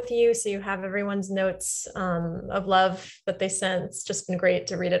chat with you so you have everyone's notes of love that they sent. It's just been great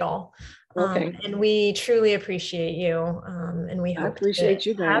to read it all. Okay. And we truly appreciate you, and we hope appreciate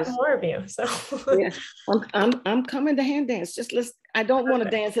you guys. Have more of you. So yeah, I'm coming to hand dance. I don't want to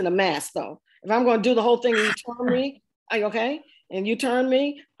dance in a mask though. If I'm going to do the whole thing and you turn me, okay, and you turn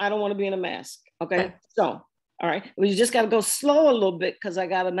me, I don't want to be in a mask. Okay, so all right, well, you just got to go slow a little bit because I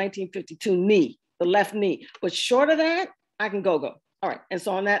got a 1952 knee, the left knee. But short of that, I can go. All right, and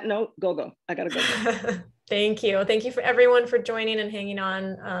so on that note, go. I got to go. Thank you. Thank you for everyone for joining and hanging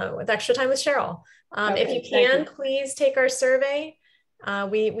on with Extra Time with Cheryl. Okay, if you can, please take our survey.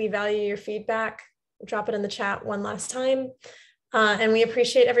 We value your feedback. Drop it in the chat one last time. And we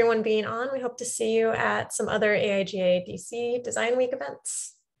appreciate everyone being on. We hope to see you at some other AIGA DC Design Week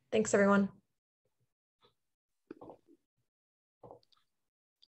events. Thanks, everyone.